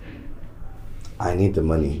 I need the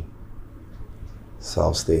money, so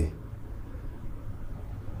I'll stay.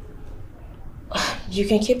 You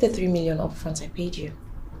can keep the 3 million upfront I paid you.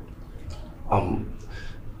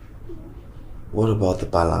 What about the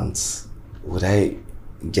balance? Would I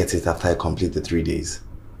get it after I complete the 3 days?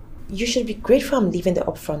 You should be grateful I'm leaving the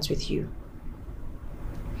upfront with you.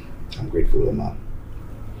 I'm grateful, Emma.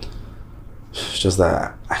 It's just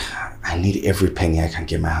that I need every penny I can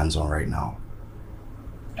get my hands on right now.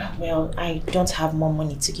 Well, I don't have more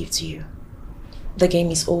money to give to you. The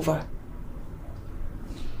game is over.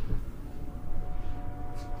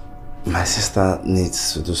 My sister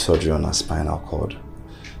needs to do surgery on her spinal cord.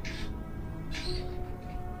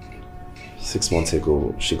 6 months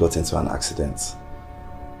ago, she got into an accident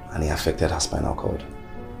and it affected her spinal cord.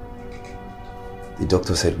 The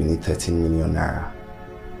doctor said we need 13 million naira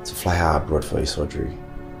to fly her abroad for a surgery.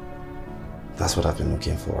 That's what I've been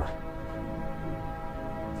looking for.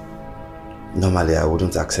 Normally, I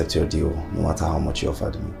wouldn't accept your deal, no matter how much you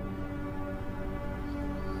offered me.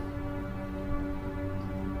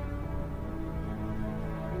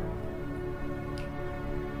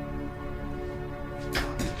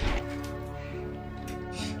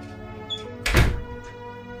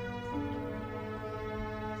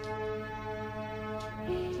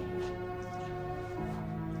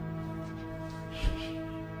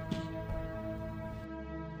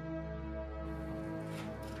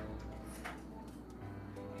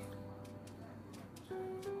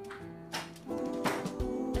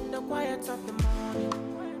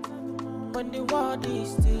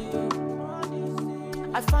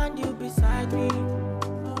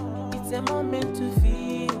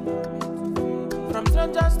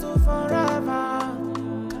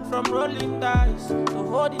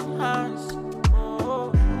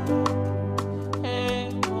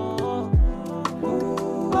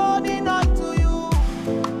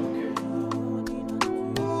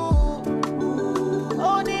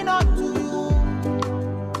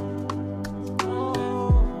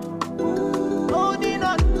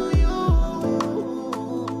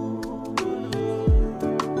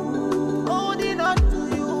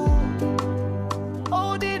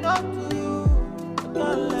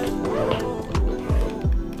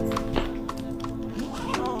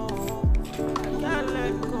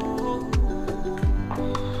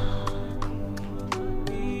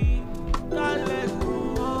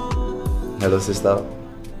 Hello, sister.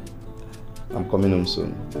 I'm coming home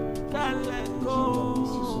soon.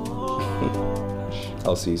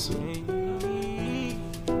 I'll see you soon.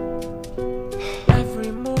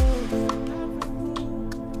 Every move,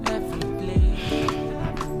 every play,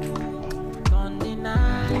 on the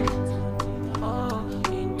night, oh,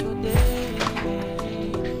 in your day.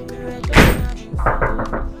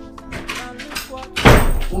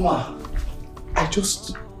 Mama, I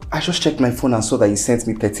just checked my phone and saw that you sent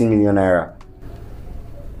me 13 million naira.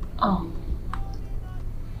 Oh.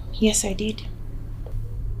 Yes, I did.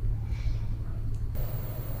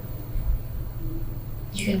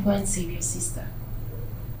 You can go and save your sister.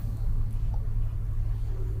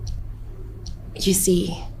 You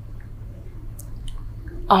see,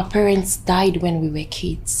 our parents died when we were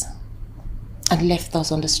kids and left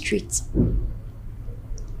us on the street.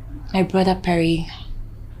 My brother Perry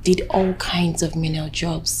did all kinds of menial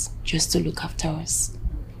jobs just to look after us.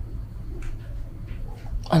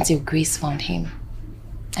 Until Grace found him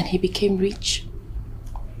and he became rich.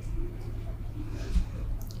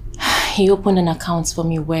 He opened an account for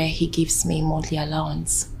me where he gives me monthly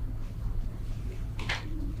allowance.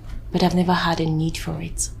 But I've never had a need for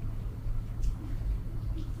it.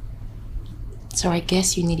 So I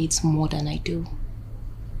guess you need it more than I do.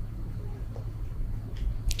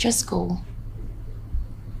 Just go.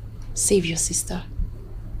 Save your sister.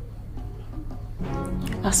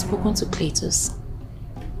 I've spoken to Cletus.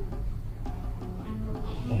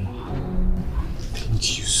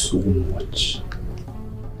 Thank you so much.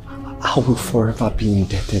 I will forever be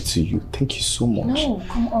indebted to you. Thank you so much. No,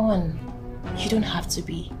 come on. You don't have to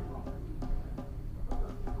be.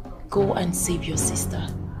 Go and save your sister.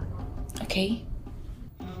 Okay?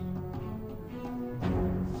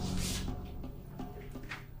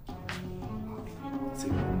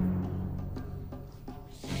 Take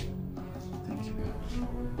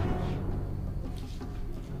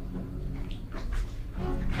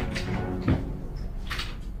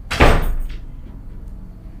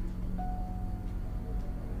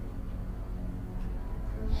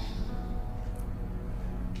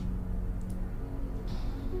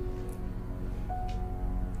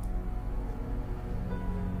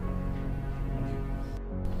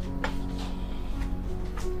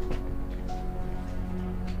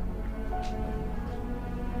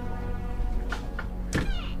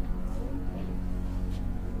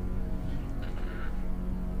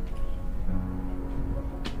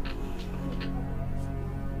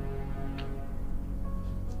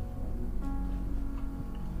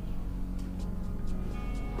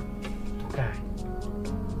cry.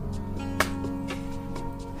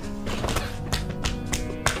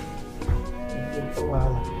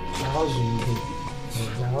 Well, how's you good?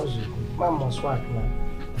 How's you good? Mama swag now.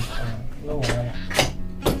 No one.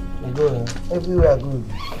 You go everywhere good.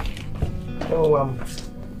 No one.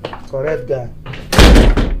 Correct guy.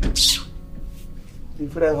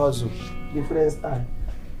 Different hustle, different style.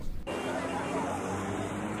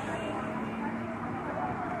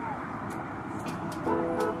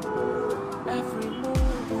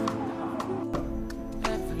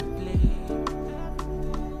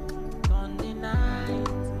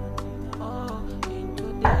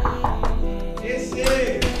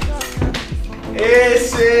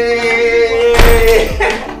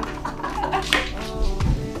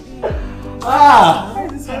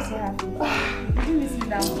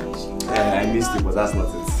 I missed it, but that's not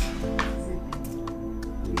it.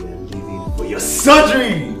 We are leaving for your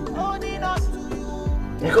surgery!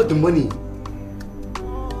 I got the money.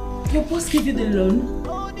 Your boss gave you the loan?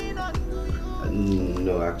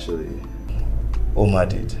 No, actually. Oma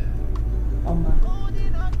did. Oma?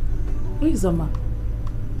 Who is Oma?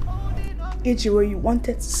 Ejiro, you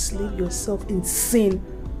wanted to slave yourself in sin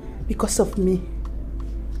because of me.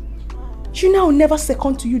 You know I'll never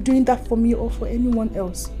second to you doing that for me or for anyone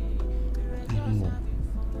else. I know.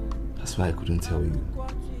 That's why I couldn't tell you.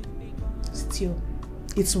 Still,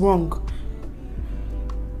 it's wrong.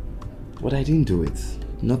 But I didn't do it.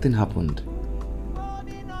 Nothing happened.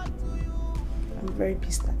 I'm very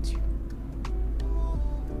pissed at you.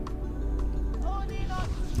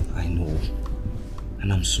 I know.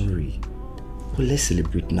 And I'm sorry. But let's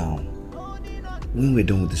celebrate now. When we're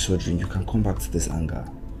done with the surgery, you can come back to this anger.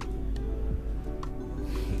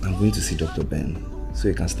 I'm going to see Dr. Ben so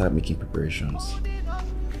he can start making preparations.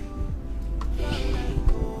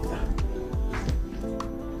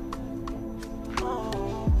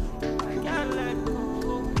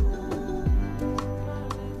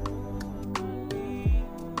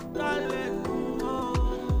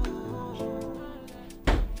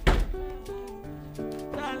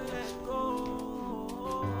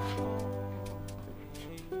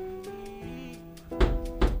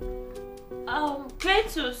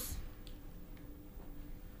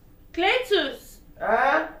 Cletus!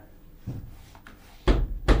 Huh?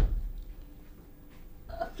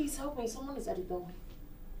 Please help me, someone is at the door.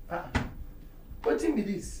 What thing be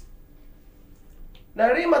this? Na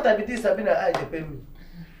real matter be this, Sabina, I dey pay me.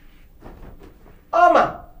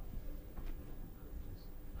 Oma!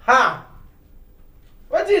 Ha!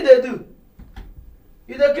 What did they do?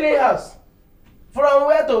 You dey clean house? From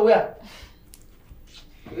where to where?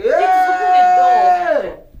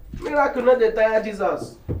 Yeah! Miracle not dey tire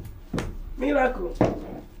Jesus. Miracle.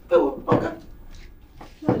 Oh, okay.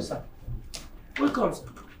 No, sir. Welcome, sir.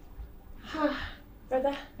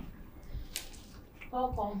 Brother.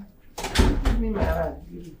 Welcome. Give me my hand.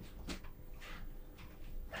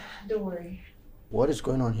 Don't worry. What is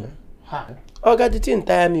going on here? Oh God, the thing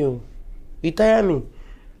tire me. Oh. It tire me.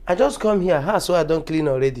 I just come here, house so I don't clean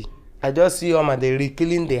already. I just see Oma, they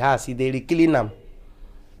re-killing the house, they re-killing them.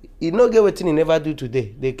 You no get what he never do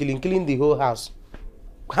today. They killing the whole house.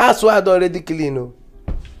 House so I don't already clean. Oh.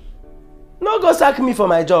 No go sack me for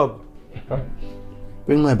my job.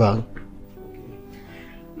 Bring my bag.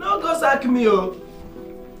 No go sack me, oh.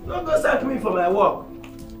 No go sack me for my work.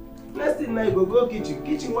 Next thing now you go kitchen.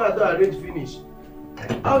 Kitchen one I don't already finish.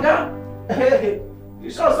 Okay? You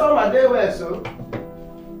saw some my day well, so.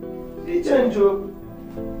 They change, oh.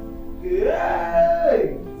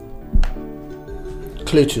 Yay!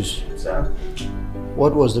 Cletus. Sir?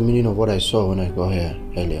 What was the meaning of what I saw when I got here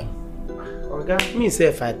earlier? Okay, me say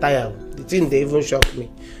if I tire, the thing they even shock me.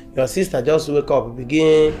 Your sister just wake up,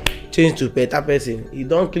 begin change to better person. You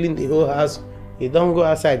don't clean the whole house. You don't go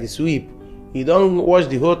outside, the sweep. You don't wash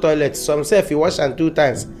the whole toilet. Some say if you wash them 2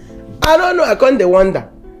 times. I don't know, I can't dey wonder.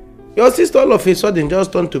 Your sister all of a sudden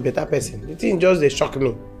just turned to better person. The thing just they shock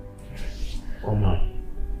me. Oma,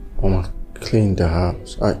 clean the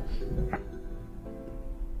house.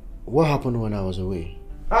 What happened when I was away?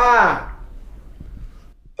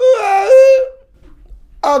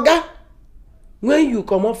 Oga, when you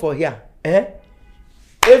come up for here,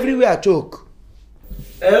 everywhere choke.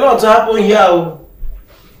 A lot happen here.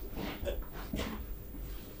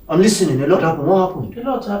 I'm listening. A lot happened. What happened? A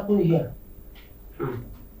lot happen here.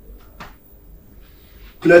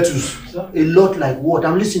 Cletus. A lot like what?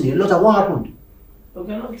 I'm listening. A lot. What happened?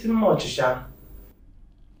 Okay, nothing much, Sha.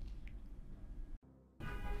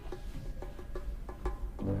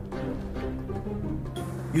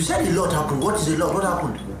 You said a lot happened. What is a lot? What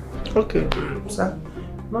happened? Okay, sir.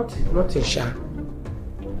 Nothing, Sha.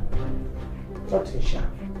 Nothing, Sha.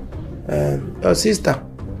 Your sister,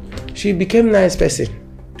 she became nice person.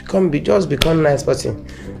 Just become nice person.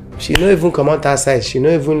 She no even come out outside. She no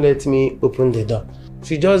even let me open the door.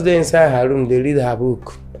 She just dey inside her room, they read her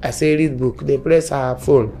book. I say read book. They press her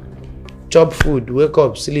phone. Chop food, wake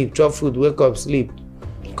up, sleep. Chop food, wake up, sleep.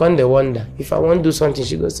 Come they wonder. If I want to do something,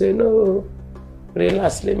 she go say, no,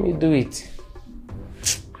 relax, let me do it.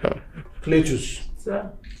 Cletus.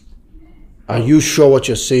 Sir? Are you sure what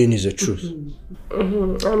you're saying is the truth?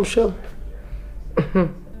 I'm sure.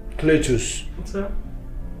 Cletus. Sir?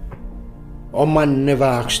 Oma never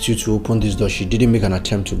asked you to open this door. She didn't make an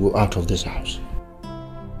attempt to go out of this house.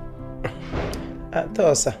 I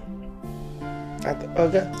thought, sir.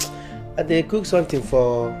 I dey cook something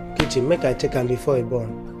for kitchen. Make I check am before I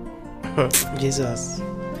burn. Jesus.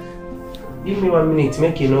 Give me 1 minute.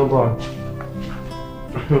 Make you no burn.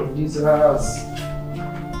 Jesus.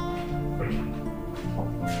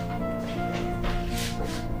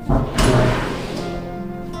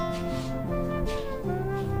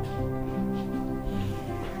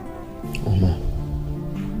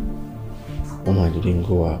 Oma didn't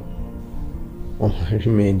go out. Oma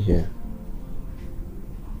remained here.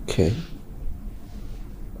 Okay.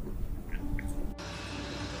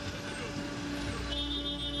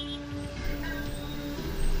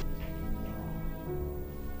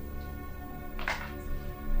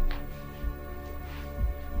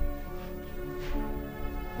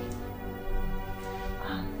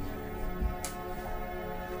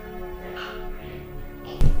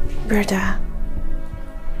 Brother,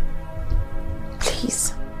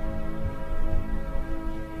 please.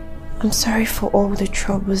 I'm sorry for all the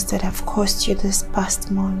troubles that I've caused you this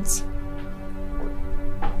past months.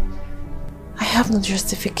 I have no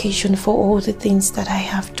justification for all the things that I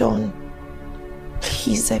have done.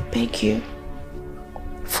 Please, I beg you,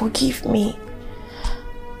 forgive me.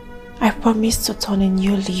 I promise to turn a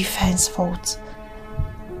new leaf henceforth.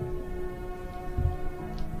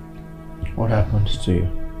 What happened to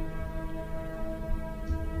you?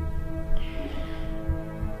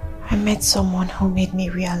 I met someone who made me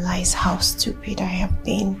realize how stupid I have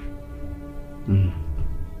been.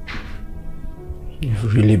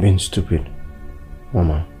 You've really been stupid,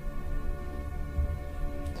 Mama.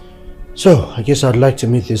 So, I guess I'd like to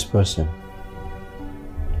meet this person.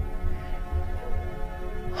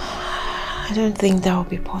 I don't think that will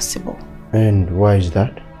be possible. And why is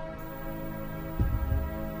that?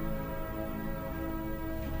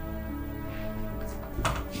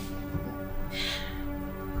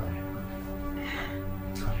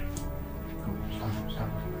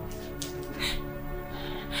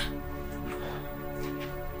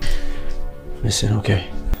 Listen, okay.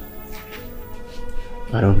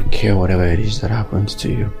 I don't care whatever it is that happens to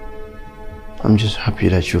you. I'm just happy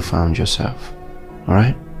that you found yourself.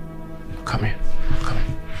 Alright? Come here. Come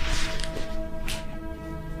here.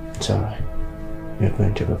 It's alright. You're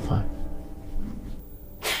going to be fine.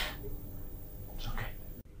 It's okay.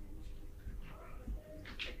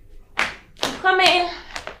 Come in.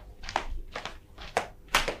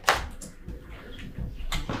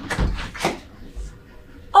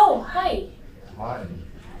 Oh, hi. Hi.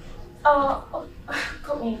 Oh,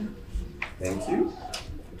 come in. Thank you.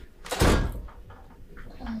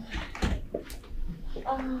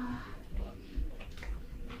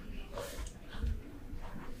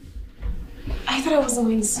 I thought I wasn't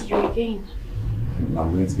going to see you again.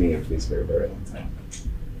 I'm going to be in your place for a very long time.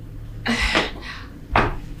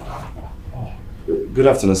 Good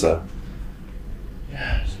afternoon, sir.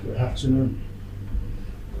 Yes, good afternoon.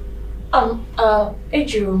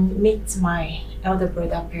 Ejurum, meet my elder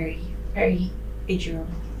brother Perry. Perry, Ejurum.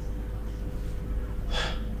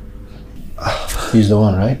 He's the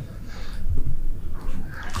one, right?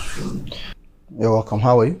 You're welcome.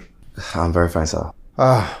 How are you? I'm very fine, sir.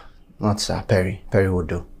 Not sir. Perry. Perry would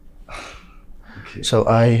do. Okay. So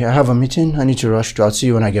I have a meeting. I need to rush to. I'll see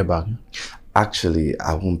you when I get back. Actually,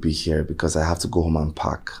 I won't be here because I have to go home and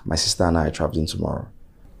pack. My sister and I are traveling tomorrow.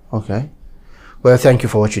 Okay. Well, thank you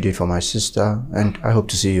for what you did for my sister, and I hope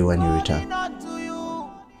to see you when you return.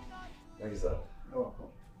 Thank you, sir. You're welcome.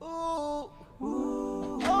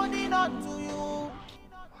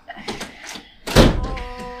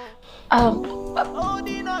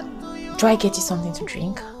 Do I get you something to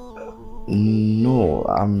drink? No,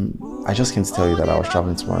 I just came to tell you that I was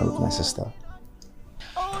traveling tomorrow with my sister.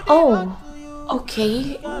 Oh,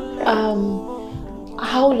 okay.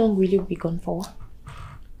 How long will you be gone for?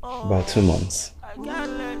 About 2 months.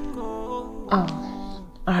 Oh,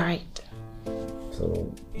 alright.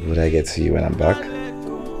 So, would I get to you when I'm back?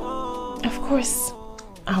 Of course.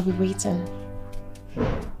 I'll be waiting.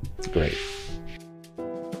 Great.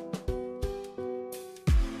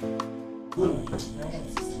 Ah,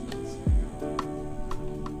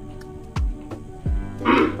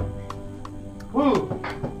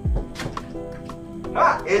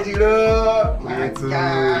 Ezuro! My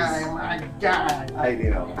God. How you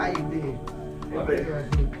doing? How you doing?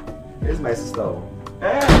 Here's my sister.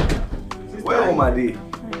 Sister, Where am I?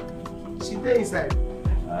 She there inside.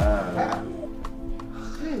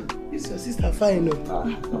 Hey, this your sister fine, no?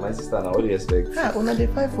 My sister now, what do you expect? Una dey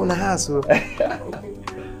fight for the house, so.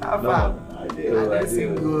 How far? I do.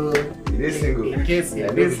 Single. You dey single? In case you I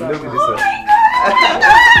dey know single. this one.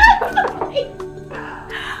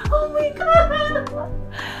 Oh my god!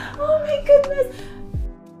 Oh my goodness!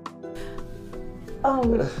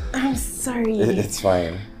 I'm sorry. It's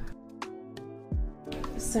fine.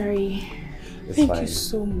 Sorry. It's Thank fine. you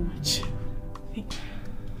so much.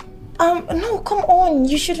 No, come on.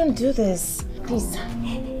 You shouldn't do this. Please.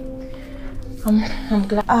 I'm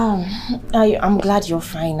glad. I'm glad you're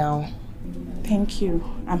fine now. Thank you.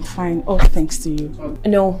 I'm fine. All thanks to you.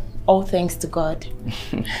 No, all thanks to God.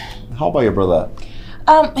 How about your brother?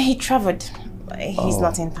 He traveled. He's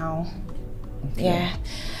not in town. Okay. Yeah.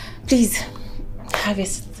 Please, have a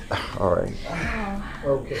seat. All right.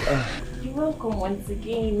 Okay. You're welcome once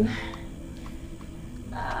again.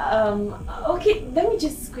 Okay, let me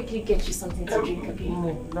just quickly get you something to drink, okay?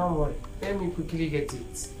 No, don't worry. Let me quickly get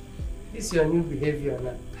it. This is your new behavior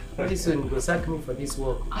now. Very soon you go sack me for this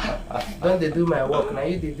work. Don't they do my work now?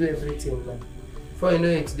 You they do everything now. Before you know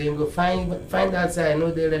it, they go find outside I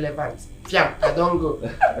know they're relevant. Fiam, I don't go.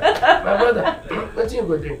 My brother, what do you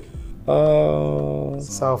go drink?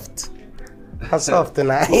 Soft. How soft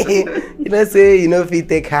now? You know say you know if you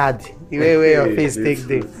take hard. The way where your face take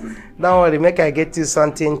them. Don't worry, make I get you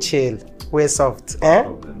something chill. Way soft.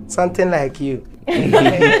 Something like you. Okay.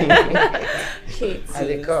 I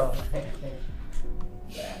dey come.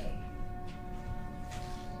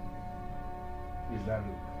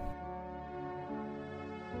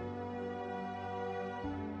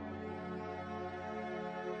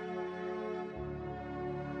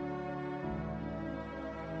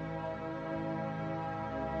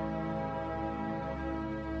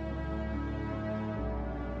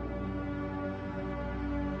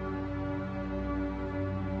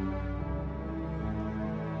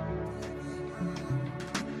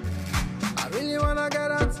 I really wanna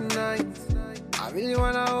get out tonight. I really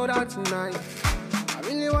wanna hold out tonight. I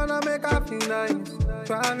really wanna make her feel nice.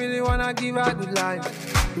 So I really wanna give her good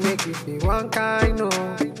life. Make you feel one kind, no.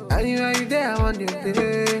 Anywhere you there, I want you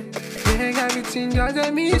there. Make everything just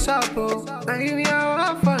a miss up, oh. And give me a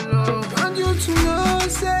want fun, no. Want you to know,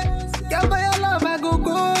 say, yeah, by your love, I go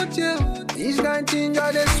jail. This kind thing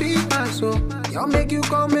just a sweet man, so. Y'all make you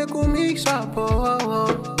come, make you mix up,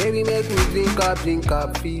 oh. Baby, make me drink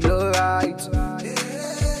up, feel alright.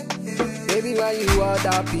 Baby, when you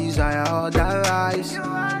order pizza, I order rice.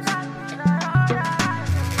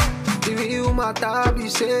 If you matter, be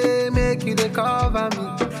say, make you the cover me.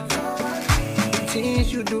 The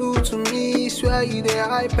things you do to me, swear you the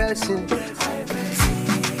high person.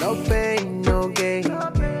 No pain, no gain.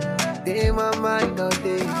 They my mind all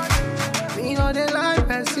day. Me know the life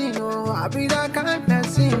person, oh. I be that kind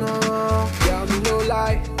person, oh. Girl, me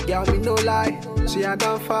no lie. See, I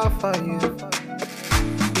don't fall for you.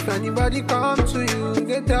 If anybody come to you,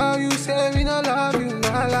 they tell you, say we no love you, no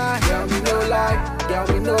lie. Girl,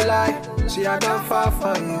 me no lie. See, I don't fall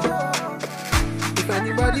for you. If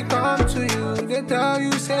anybody come to you, they tell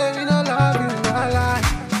you, say we no love you, no lie.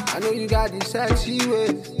 I know you got these sexy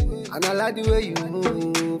ways, and I like the way you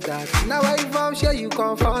move that. Now where you from, share you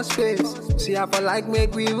come from space. See, I feel like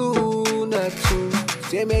make we rule Neptune.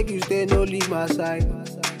 Say make you stay, no leave my side.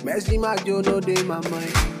 Messi, my Joe, no day my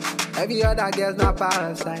mind. Every other girl's not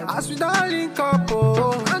parasite. As we don't link up,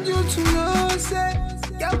 oh. And you to know, say,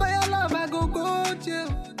 yeah, by your love, I go jail.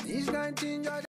 This kind of thing,